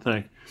job, I don't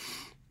think.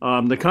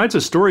 The kinds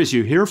of stories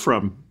you hear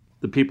from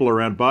the people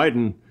around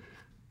Biden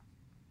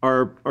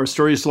are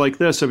stories like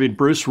this.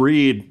 Bruce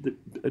Reed,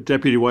 the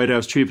Deputy White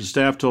House Chief of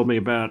Staff, told me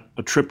about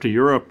a trip to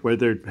Europe where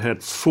they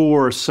had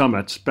 4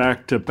 summits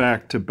back to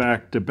back to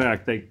back to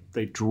back.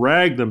 They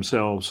dragged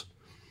themselves,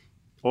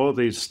 all of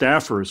these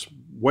staffers,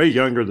 way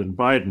younger than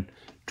Biden,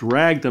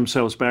 dragged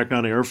themselves back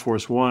on Air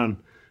Force One,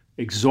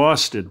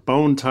 exhausted,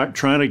 bone-tired,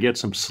 trying to get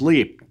some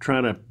sleep,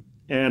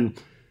 and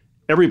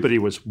everybody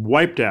was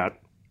wiped out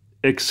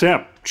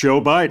except Joe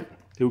Biden,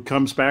 who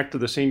comes back to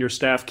the senior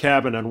staff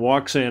cabin and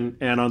walks in,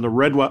 and on the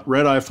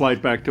red-eye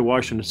flight back to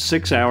Washington,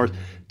 6 hours,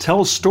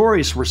 tells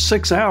stories for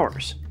 6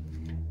 hours.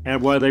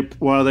 And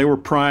while they were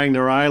prying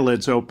their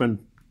eyelids open,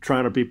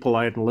 trying to be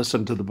polite and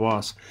listen to the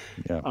boss.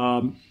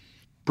 Yeah.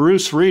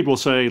 Bruce Reed will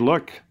say,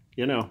 look,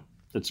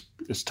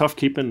 it's tough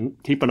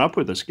keeping up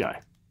with this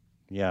guy.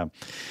 Yeah.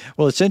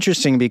 Well, it's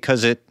interesting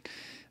because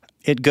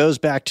it goes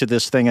back to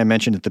this thing I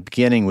mentioned at the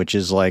beginning, which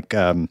is like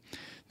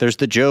there's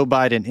the Joe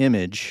Biden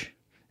image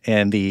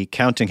and the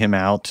counting him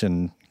out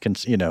and,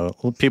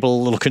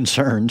 people a little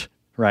concerned,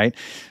 right?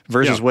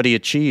 Versus what he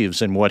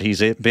achieves and what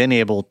he's been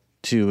able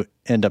to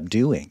end up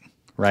doing,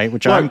 right?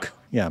 Which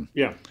Yeah.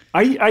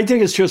 I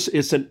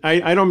think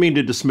I don't mean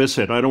to dismiss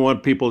it. I don't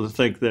want people to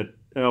think that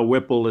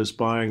Whipple is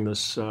buying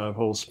this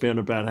whole spin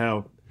about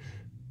how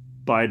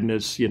Biden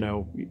is,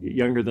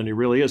 younger than he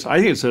really is. I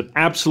think it's an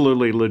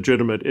absolutely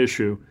legitimate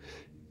issue.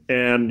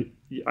 And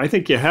I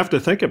think you have to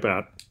think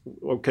about,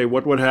 okay,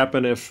 what would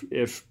happen if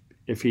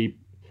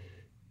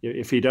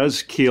he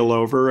does keel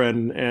over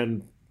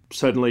and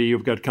suddenly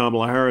you've got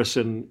Kamala Harris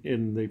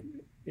in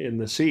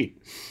the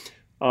seat.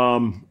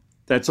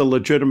 That's a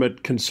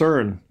legitimate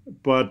concern.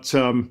 But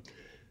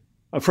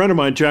a friend of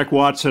mine, Jack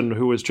Watson,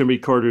 who was Jimmy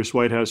Carter's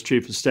White House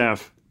chief of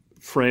staff,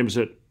 frames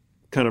it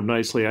kind of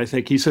nicely. I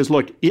think he says,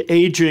 look,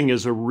 aging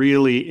is a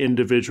really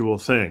individual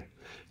thing.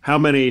 How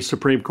many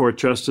Supreme Court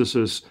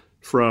justices,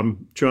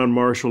 from John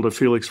Marshall to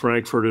Felix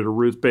Frankfurter to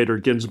Ruth Bader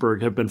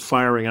Ginsburg, have been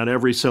firing on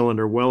every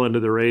cylinder well into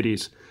their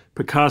 80s?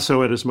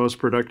 Picasso had his most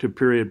productive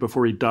period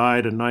before he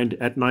died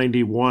at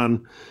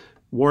 91.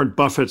 Warren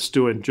Buffett's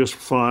doing just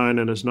fine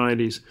in his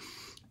 90s.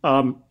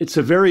 It's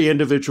a very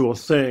individual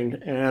thing.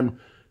 And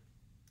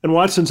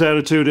Watson's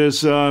attitude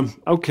is,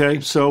 okay,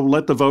 so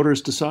let the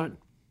voters decide.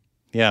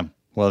 Yeah,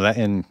 well,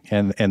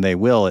 and they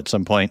will at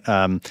some point.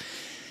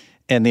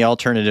 And the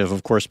alternative,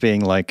 of course,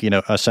 being like,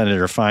 a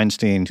Senator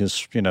Feinstein,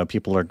 who's,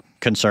 people are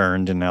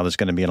concerned, and now there's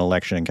going to be an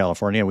election in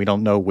California. We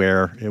don't know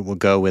where it will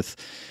go with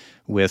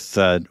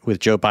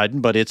Joe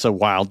Biden, but it's a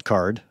wild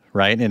card,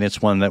 right? And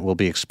it's one that will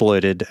be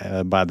exploited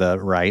by the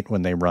right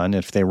when they run.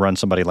 If they run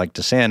somebody like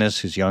DeSantis,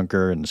 who's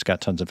younger and has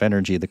got tons of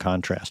energy, the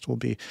contrast will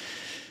be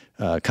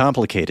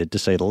complicated, to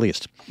say the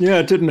least. Yeah,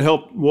 it didn't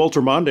help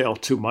Walter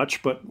Mondale too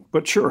much, but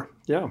sure,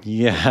 yeah.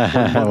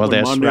 Yeah, well,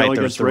 that's right.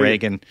 There's the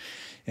Reagan.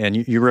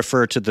 And you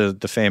refer to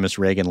the famous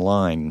Reagan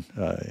line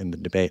in the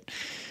debate.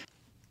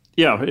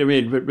 Yeah, I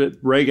mean, but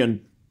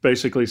Reagan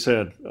basically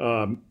said,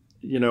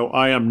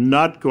 I am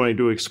not going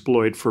to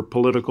exploit for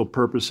political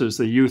purposes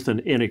the youth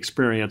and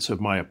inexperience of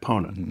my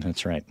opponent.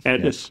 That's right.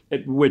 And yes.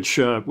 Which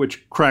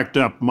cracked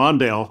up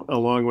Mondale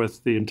along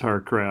with the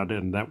entire crowd,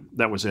 and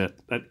that was it.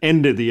 That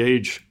ended the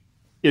age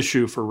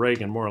issue for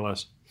Reagan, more or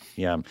less.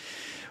 Yeah.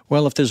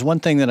 Well, if there's one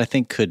thing that I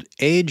think could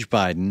age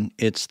Biden,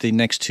 it's the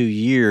next 2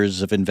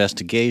 years of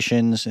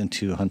investigations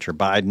into Hunter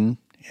Biden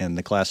and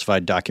the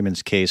classified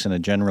documents case and a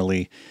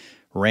generally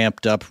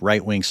ramped up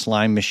right-wing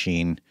slime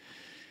machine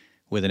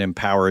with an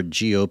empowered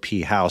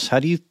GOP House. How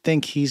do you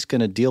think he's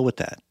going to deal with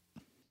that?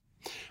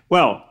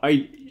 Well,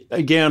 I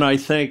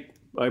think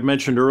I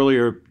mentioned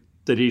earlier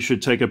that he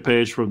should take a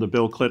page from the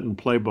Bill Clinton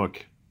playbook,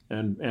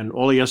 and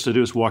all he has to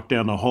do is walk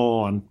down the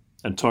hall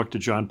and talk to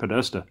John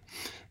Podesta,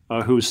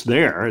 who's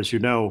there, as you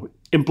know,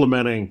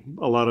 implementing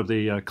a lot of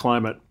the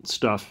climate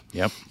stuff.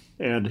 Yep.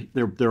 And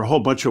there are a whole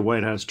bunch of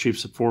White House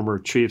chiefs, former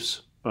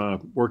chiefs,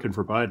 working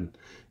for Biden,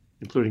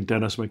 including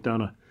Dennis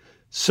McDonough.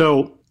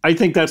 So I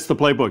think that's the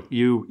playbook.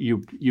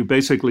 You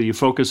basically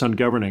focus on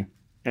governing,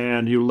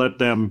 and you let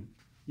them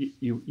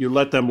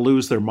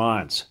lose their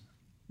minds.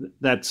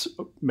 That's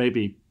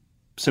maybe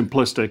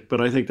simplistic,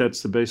 but I think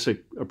that's the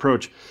basic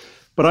approach.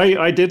 But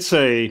I did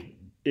say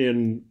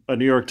in a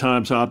New York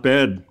Times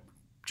op-ed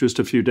just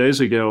a few days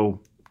ago,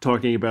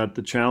 talking about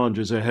the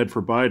challenges ahead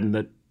for Biden,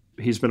 that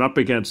he's been up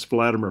against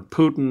Vladimir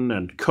Putin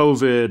and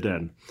COVID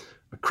and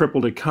a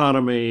crippled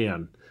economy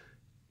and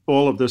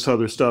all of this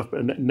other stuff.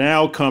 And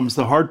now comes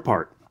the hard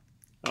part.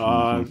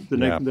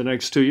 The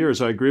next 2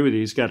 years, I agree with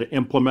you. He's got to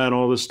implement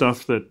all the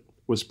stuff that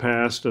was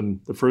passed. And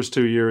the first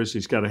 2 years,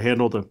 he's got to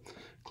handle the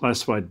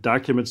classified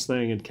documents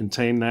thing and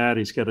contain that.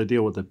 He's got to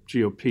deal with the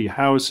GOP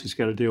House. He's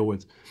got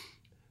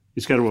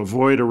to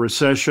avoid a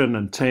recession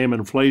and tame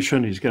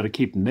inflation. He's got to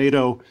keep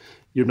NATO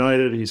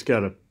united. He's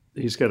got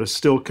to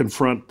still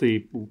confront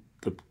the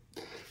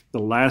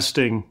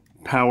lasting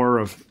power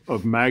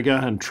of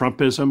MAGA and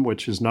Trumpism,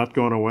 which is not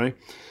going away.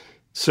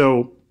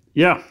 So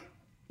yeah,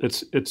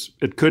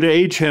 it could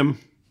age him.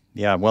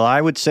 Yeah, well,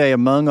 I would say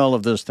among all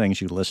of those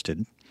things you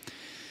listed,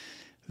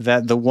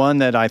 that the one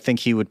that I think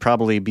he would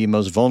probably be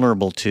most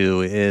vulnerable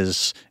to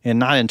is, and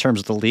not in terms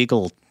of the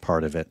legal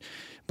part of it,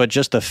 but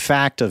just the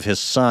fact of his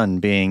son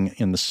being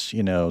in this,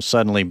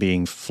 suddenly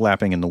being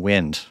flapping in the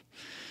wind,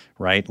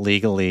 right,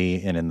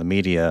 legally and in the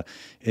media,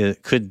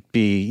 it could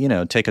be,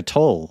 take a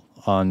toll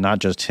on not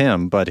just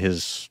him, but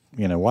his,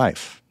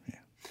 wife.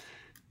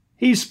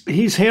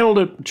 He's handled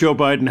it. Joe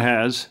Biden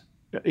has.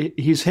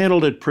 He's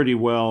handled it pretty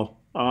well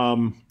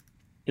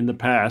in the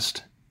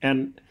past.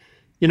 And,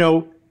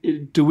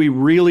 do we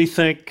really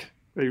think,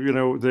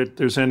 that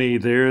there's any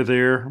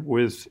there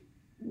with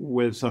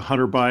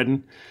Hunter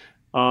Biden?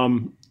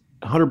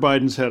 Hunter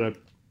Biden's had a,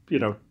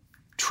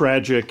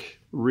 tragic,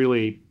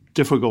 really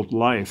difficult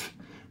life.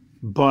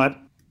 But,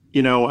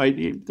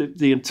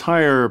 the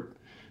entire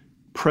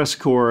press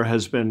corps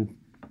has been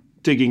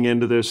digging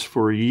into this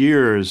for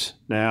years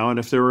now, and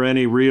if there were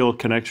any real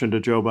connection to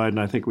Joe Biden,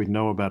 I think we'd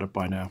know about it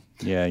by now.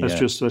 That's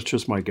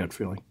just my gut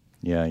feeling.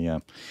 Yeah.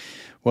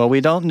 Well,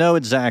 we don't know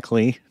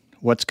exactly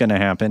what's going to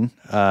happen,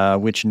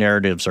 which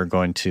narratives are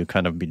going to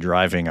kind of be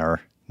driving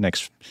our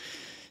next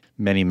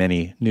many,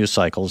 many news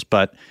cycles.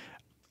 But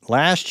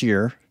last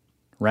year,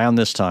 around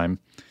this time,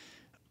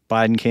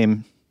 Biden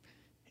came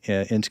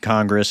into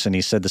Congress and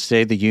he said the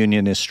State of the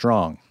Union is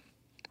strong.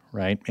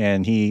 Right.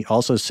 And he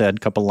also said a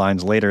couple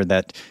lines later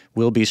that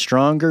we'll be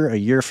stronger a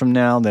year from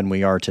now than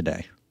we are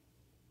today.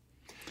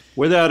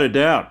 Without a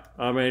doubt.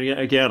 I mean,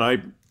 again,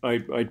 I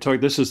talk.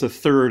 This is the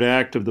third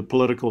act of the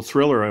political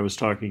thriller I was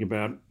talking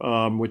about,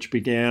 which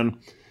began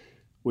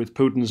with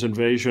Putin's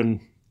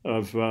invasion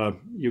of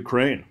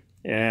Ukraine.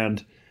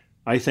 And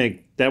I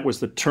think that was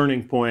the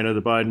turning point of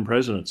the Biden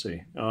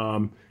presidency.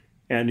 And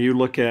you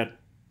look at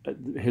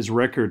his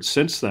record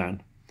since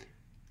then,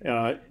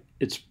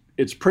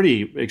 it's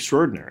pretty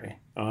extraordinary.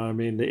 I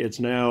mean, it's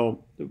now,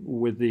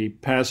 with the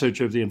passage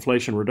of the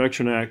Inflation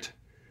Reduction Act,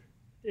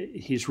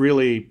 he's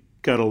really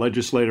got a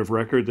legislative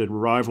record that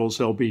rivals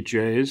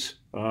LBJ's.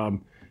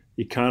 The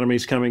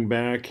economy's coming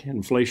back,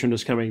 inflation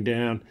is coming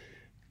down.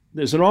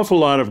 There's an awful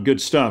lot of good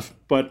stuff,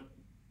 but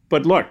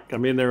look, I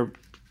mean, there are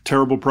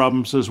terrible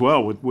problems as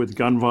well with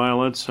gun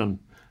violence and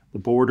the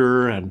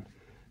border and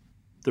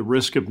the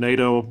risk of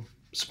NATO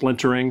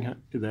splintering,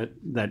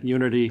 that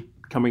unity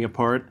coming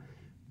apart.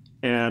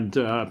 And,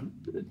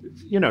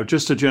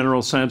 just a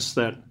general sense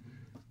that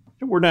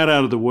we're not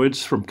out of the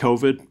woods from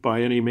COVID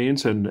by any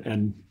means.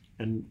 And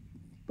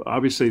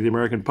obviously the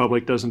American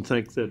public doesn't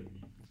think that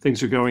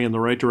things are going in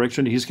the right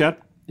direction. He's got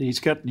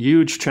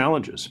huge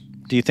challenges.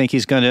 Do you think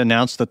he's going to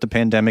announce that the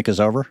pandemic is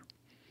over?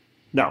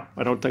 No,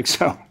 I don't think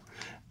so.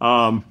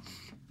 The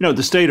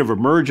state of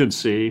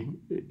emergency,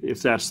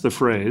 if that's the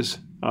phrase,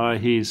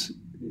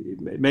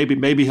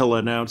 maybe he'll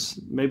announce,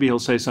 maybe he'll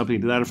say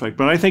something to that effect.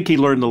 But I think he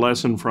learned the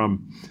lesson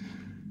from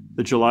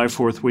the July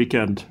 4th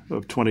weekend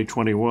of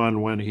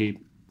 2021 when he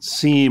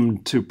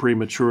seemed to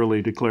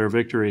prematurely declare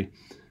victory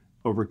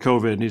over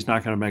COVID, and he's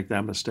not going to make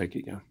that mistake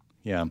again.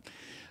 Yeah.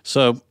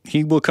 So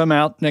he will come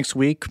out next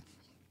week,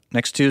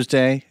 next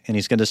Tuesday, and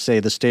he's going to say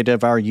the state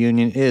of our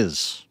union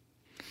is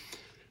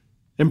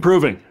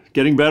improving,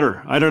 getting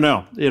better. I don't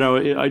know.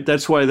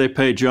 That's why they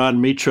pay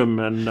John Meacham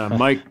and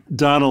Mike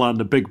Donilon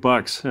the big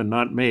bucks and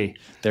not me.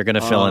 They're going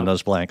to fill in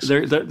those blanks.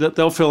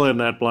 They'll fill in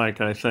that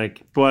blank, I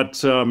think.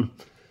 But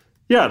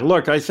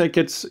look, I think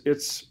it's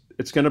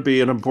going to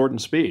be an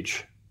important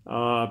speech.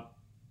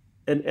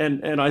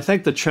 And I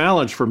think the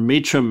challenge for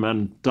Meacham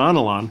and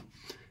Donilon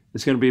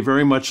is going to be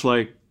very much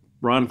like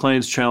Ron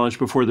Klain's challenge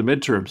before the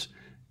midterms.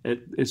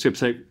 It's going to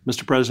say,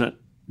 Mr. President,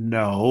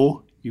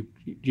 no,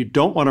 you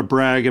don't want to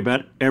brag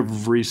about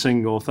every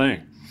single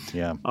thing.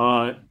 Yeah.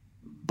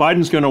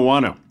 Biden's going to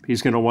want to.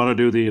 He's going to want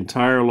to do the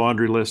entire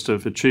laundry list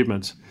of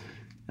achievements.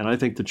 And I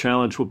think the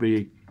challenge will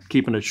be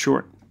keeping it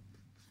short.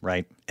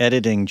 Right.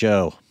 Editing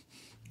Joe.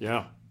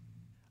 Yeah.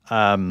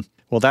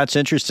 Well, that's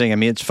interesting. I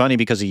mean, it's funny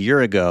because a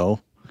year ago,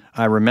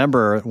 I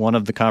remember one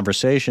of the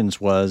conversations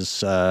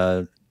was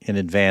in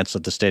advance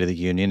of the State of the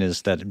Union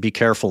is that be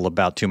careful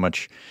about too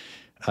much,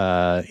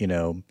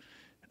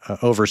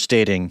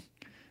 overstating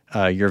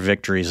your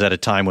victories at a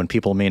time when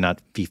people may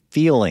not be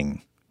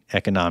feeling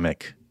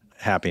economic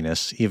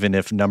happiness, even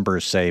if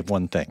numbers say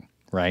one thing,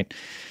 right?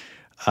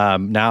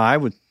 Now, I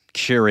was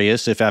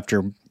curious if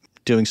after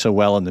doing so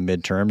well in the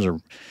midterms or,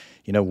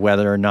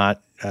 whether or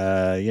not,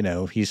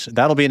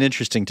 that'll be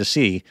interesting to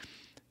see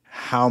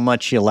how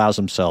much he allows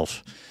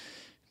himself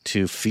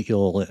to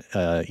feel,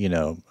 a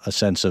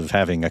sense of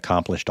having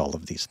accomplished all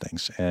of these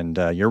things. And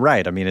you're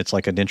right. I mean, it's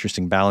like an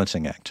interesting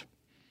balancing act.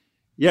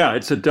 Yeah,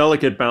 it's a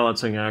delicate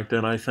balancing act,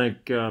 and I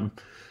think he's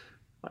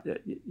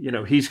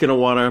going to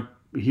want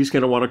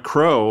to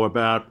crow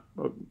about,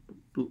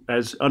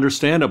 as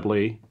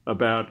understandably,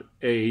 about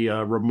a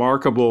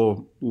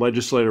remarkable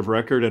legislative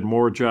record and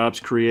more jobs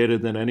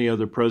created than any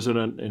other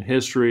president in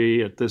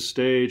history at this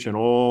stage, and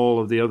all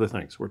of the other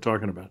things we're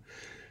talking about.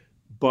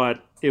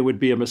 But it would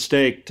be a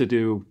mistake to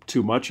do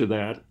too much of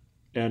that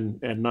and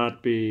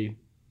not be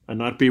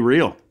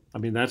real. I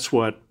mean, that's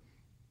what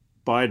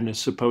Biden is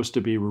supposed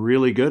to be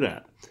really good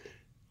at,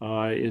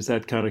 is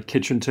that kind of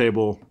kitchen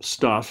table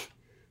stuff,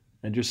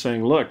 and just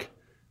saying, look,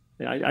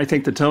 I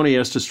think the tone he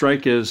has to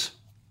strike is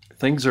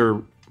things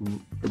are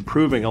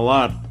improving a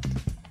lot,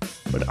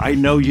 but I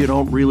know you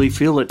don't really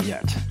feel it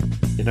yet.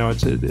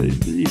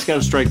 He's got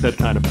to strike that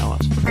kind of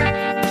balance.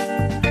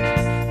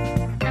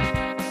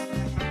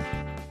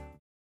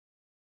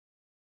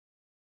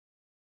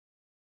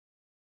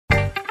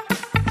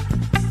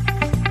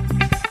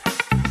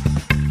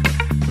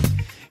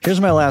 Here's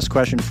my last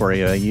question for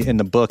you. In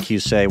the book, you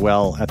say,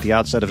 well, at the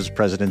outset of his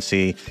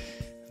presidency,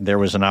 there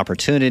was an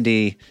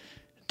opportunity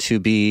to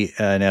be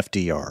an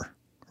FDR,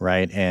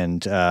 right?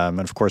 And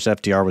of course,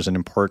 FDR was an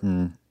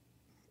important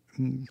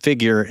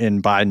figure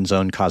in Biden's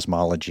own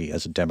cosmology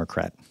as a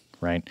Democrat,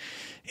 right?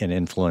 And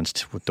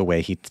influenced the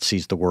way he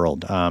sees the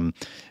world.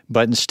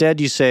 But instead,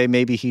 you say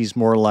maybe he's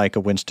more like a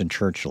Winston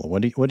Churchill.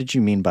 What did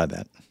you mean by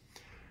that?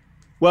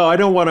 Well, I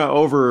don't want to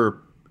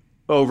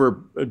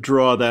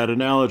overdraw that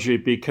analogy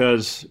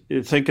because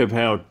think of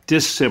how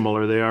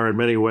dissimilar they are in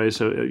many ways.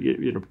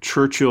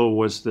 Churchill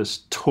was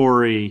this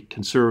Tory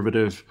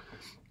conservative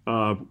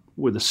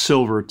with a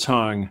silver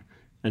tongue,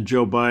 and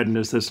Joe Biden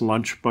is this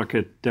lunch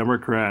bucket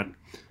Democrat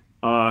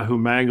who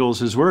mangles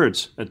his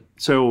words.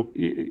 So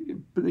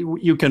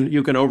you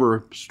can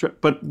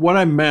but what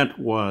I meant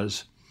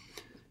was,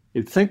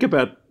 think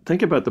about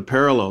the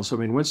parallels. I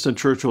mean, Winston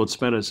Churchill had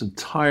spent his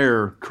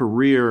entire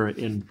career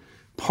in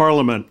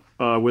Parliament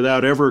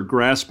without ever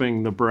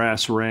grasping the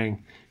brass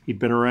ring. He'd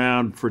been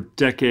around for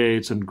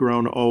decades and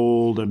grown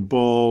old and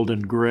bald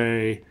and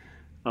gray,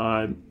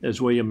 as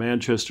William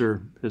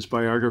Manchester, his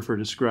biographer,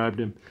 described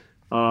him.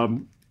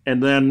 And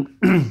then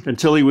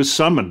until he was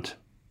summoned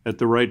at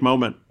the right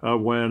moment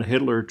when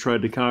Hitler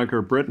tried to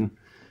conquer Britain.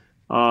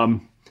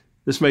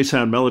 This may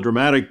sound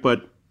melodramatic,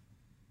 but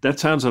that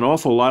sounds an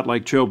awful lot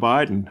like Joe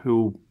Biden,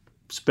 who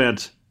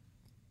spent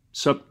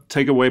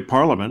take away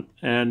Parliament,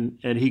 and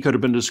he could have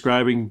been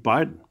describing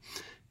Biden.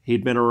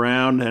 He'd been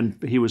around,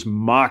 and he was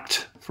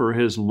mocked for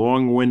his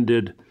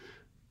long-winded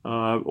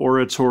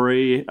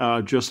oratory,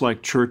 just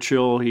like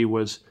Churchill. He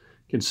was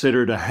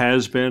considered a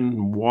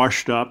has-been,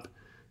 washed up,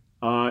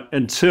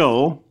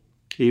 until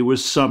he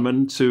was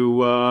summoned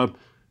to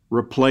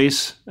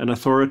replace an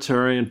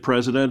authoritarian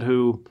president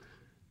who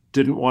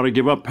didn't want to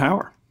give up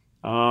power.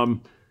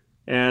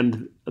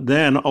 And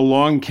then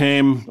along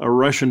came a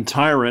Russian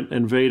tyrant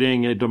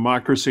invading a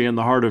democracy in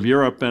the heart of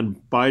Europe,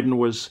 and Biden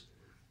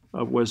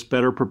was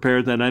better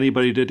prepared than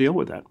anybody to deal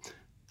with that.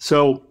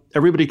 So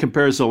everybody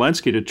compares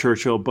Zelensky to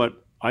Churchill,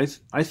 but I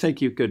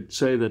think you could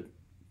say that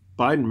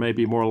Biden may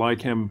be more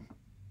like him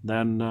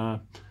than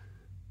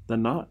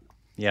not.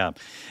 Yeah,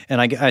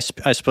 and I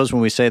suppose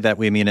when we say that,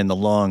 we mean in the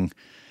long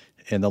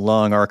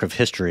arc of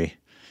history,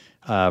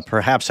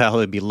 perhaps how it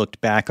would be looked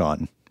back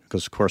on.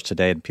 Because of course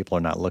today people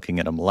are not looking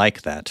at him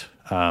like that.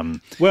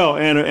 Well,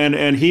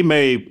 and he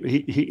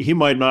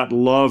might not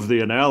love the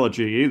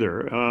analogy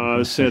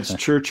either, since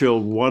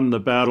Churchill won the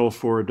battle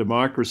for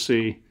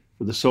democracy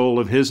for the soul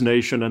of his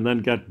nation and then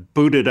got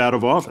booted out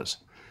of office.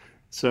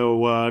 So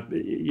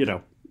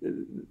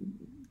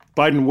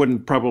Biden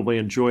wouldn't probably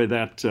enjoy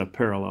that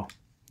parallel.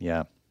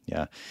 Yeah.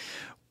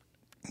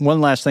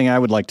 One last thing I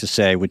would like to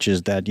say, which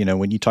is that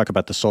when you talk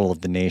about the soul of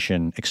the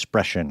nation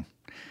expression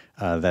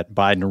that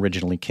Biden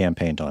originally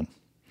campaigned on.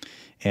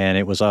 And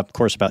it was, of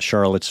course, about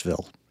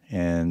Charlottesville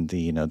and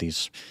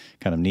these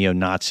kind of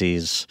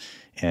neo-Nazis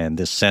and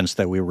this sense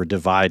that we were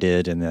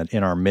divided and that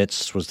in our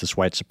midst was this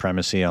white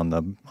supremacy on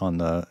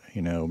the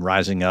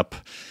rising up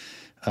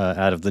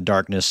out of the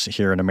darkness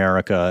here in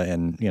America.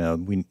 And,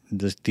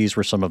 these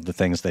were some of the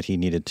things that he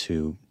needed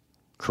to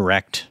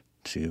correct,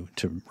 to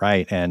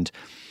right. And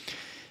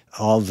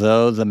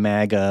although the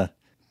MAGA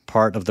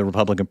part of the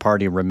Republican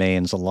Party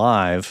remains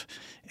alive,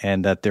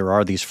 and that there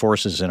are these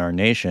forces in our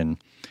nation,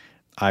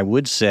 I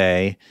would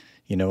say,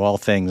 all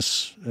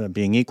things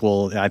being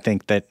equal, I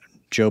think that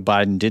Joe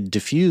Biden did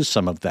diffuse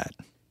some of that.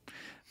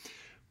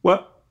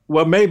 Well,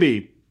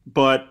 maybe,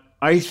 but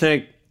I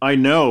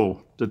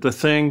know that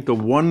the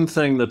one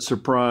thing that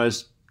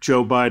surprised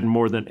Joe Biden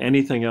more than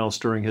anything else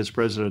during his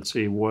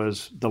presidency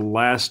was the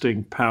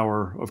lasting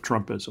power of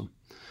Trumpism,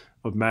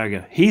 of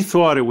MAGA. He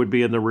thought it would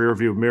be in the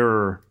rearview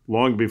mirror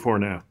long before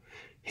now.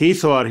 He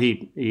thought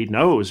he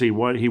knows he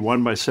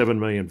won by 7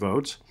 million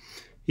votes.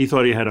 He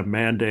thought he had a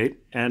mandate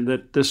and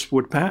that this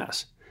would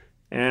pass.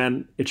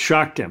 And it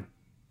shocked him,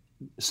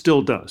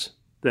 still does,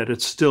 that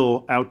it's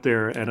still out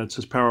there and it's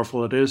as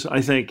powerful as it is. I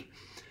think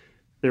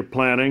they're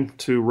planning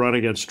to run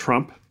against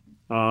Trump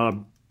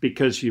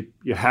because you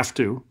have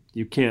to.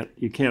 You can't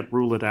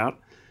rule it out.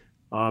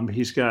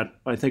 He's got,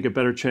 I think, a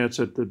better chance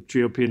at the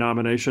GOP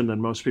nomination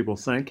than most people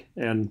think.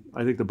 And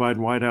I think the Biden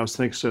White House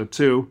thinks so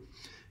too.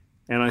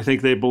 And I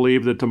think they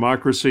believe that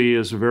democracy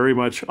is very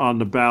much on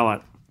the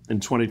ballot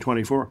in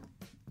 2024.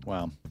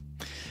 Wow.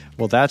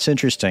 Well, that's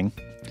interesting.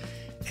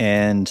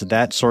 And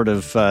that sort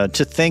of,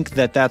 to think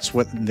that that's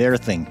what they're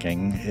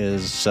thinking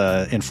is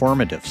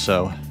informative.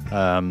 So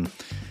I'm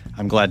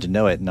glad to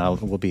know it.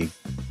 And we'll be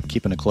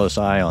keeping a close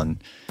eye on,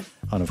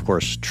 of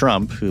course,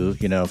 Trump, who,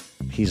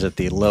 he's at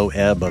the low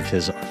ebb of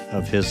his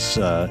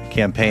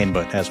campaign.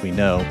 But as we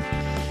know,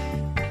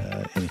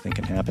 anything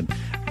can happen.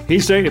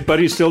 But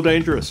he's still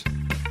dangerous.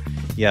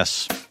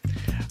 Yes.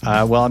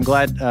 Well, I'm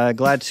glad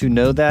to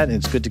know that.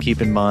 It's good to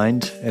keep in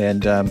mind.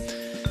 And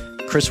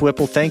Chris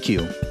Whipple, thank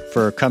you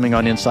for coming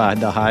on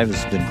Inside the Hive.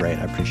 This has been great.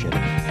 I appreciate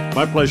it.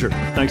 My pleasure.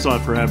 Thanks a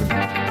lot for having me.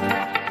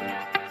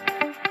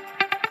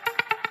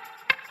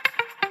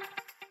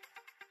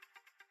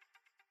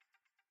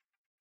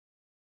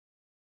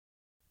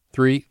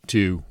 3,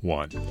 2,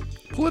 1.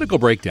 Political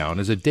Breakdown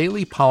is a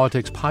daily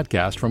politics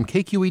podcast from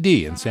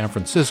KQED in San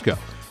Francisco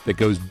that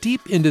goes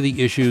deep into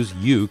the issues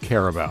you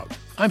care about.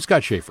 I'm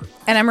Scott Schaefer.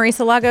 And I'm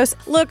Marisa Lagos.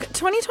 Look,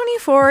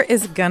 2024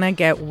 is gonna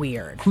get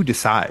weird. Who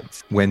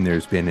decides when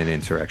there's been an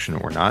insurrection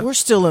or not? We're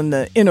still in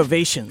the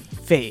innovation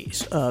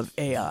phase of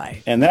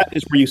AI. And that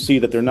is where you see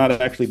that they're not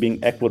actually being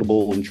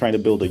equitable and trying to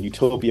build a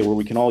utopia where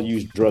we can all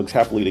use drugs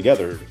happily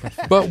together.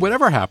 But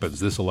whatever happens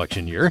this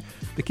election year,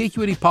 the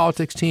KQED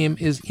politics team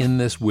is in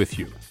this with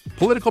you.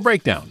 Political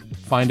Breakdown.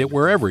 Find it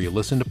wherever you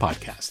listen to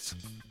podcasts.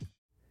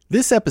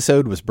 This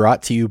episode was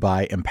brought to you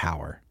by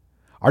Empower.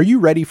 Are you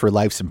ready for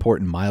life's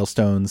important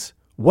milestones?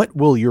 What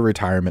will your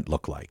retirement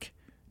look like?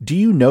 Do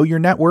you know your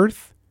net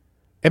worth?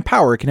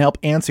 Empower can help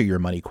answer your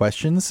money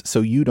questions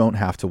so you don't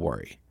have to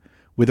worry.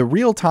 With a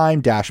real-time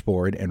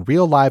dashboard and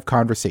real-live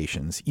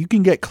conversations, you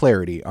can get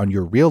clarity on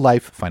your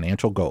real-life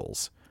financial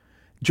goals.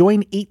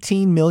 Join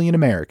 18 million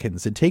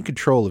Americans and take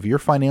control of your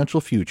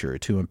financial future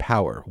to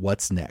empower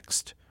what's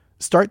next.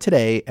 Start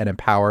today at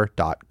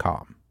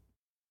empower.com.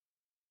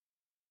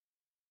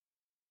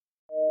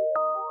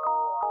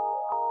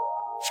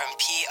 From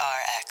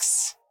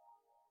PRX.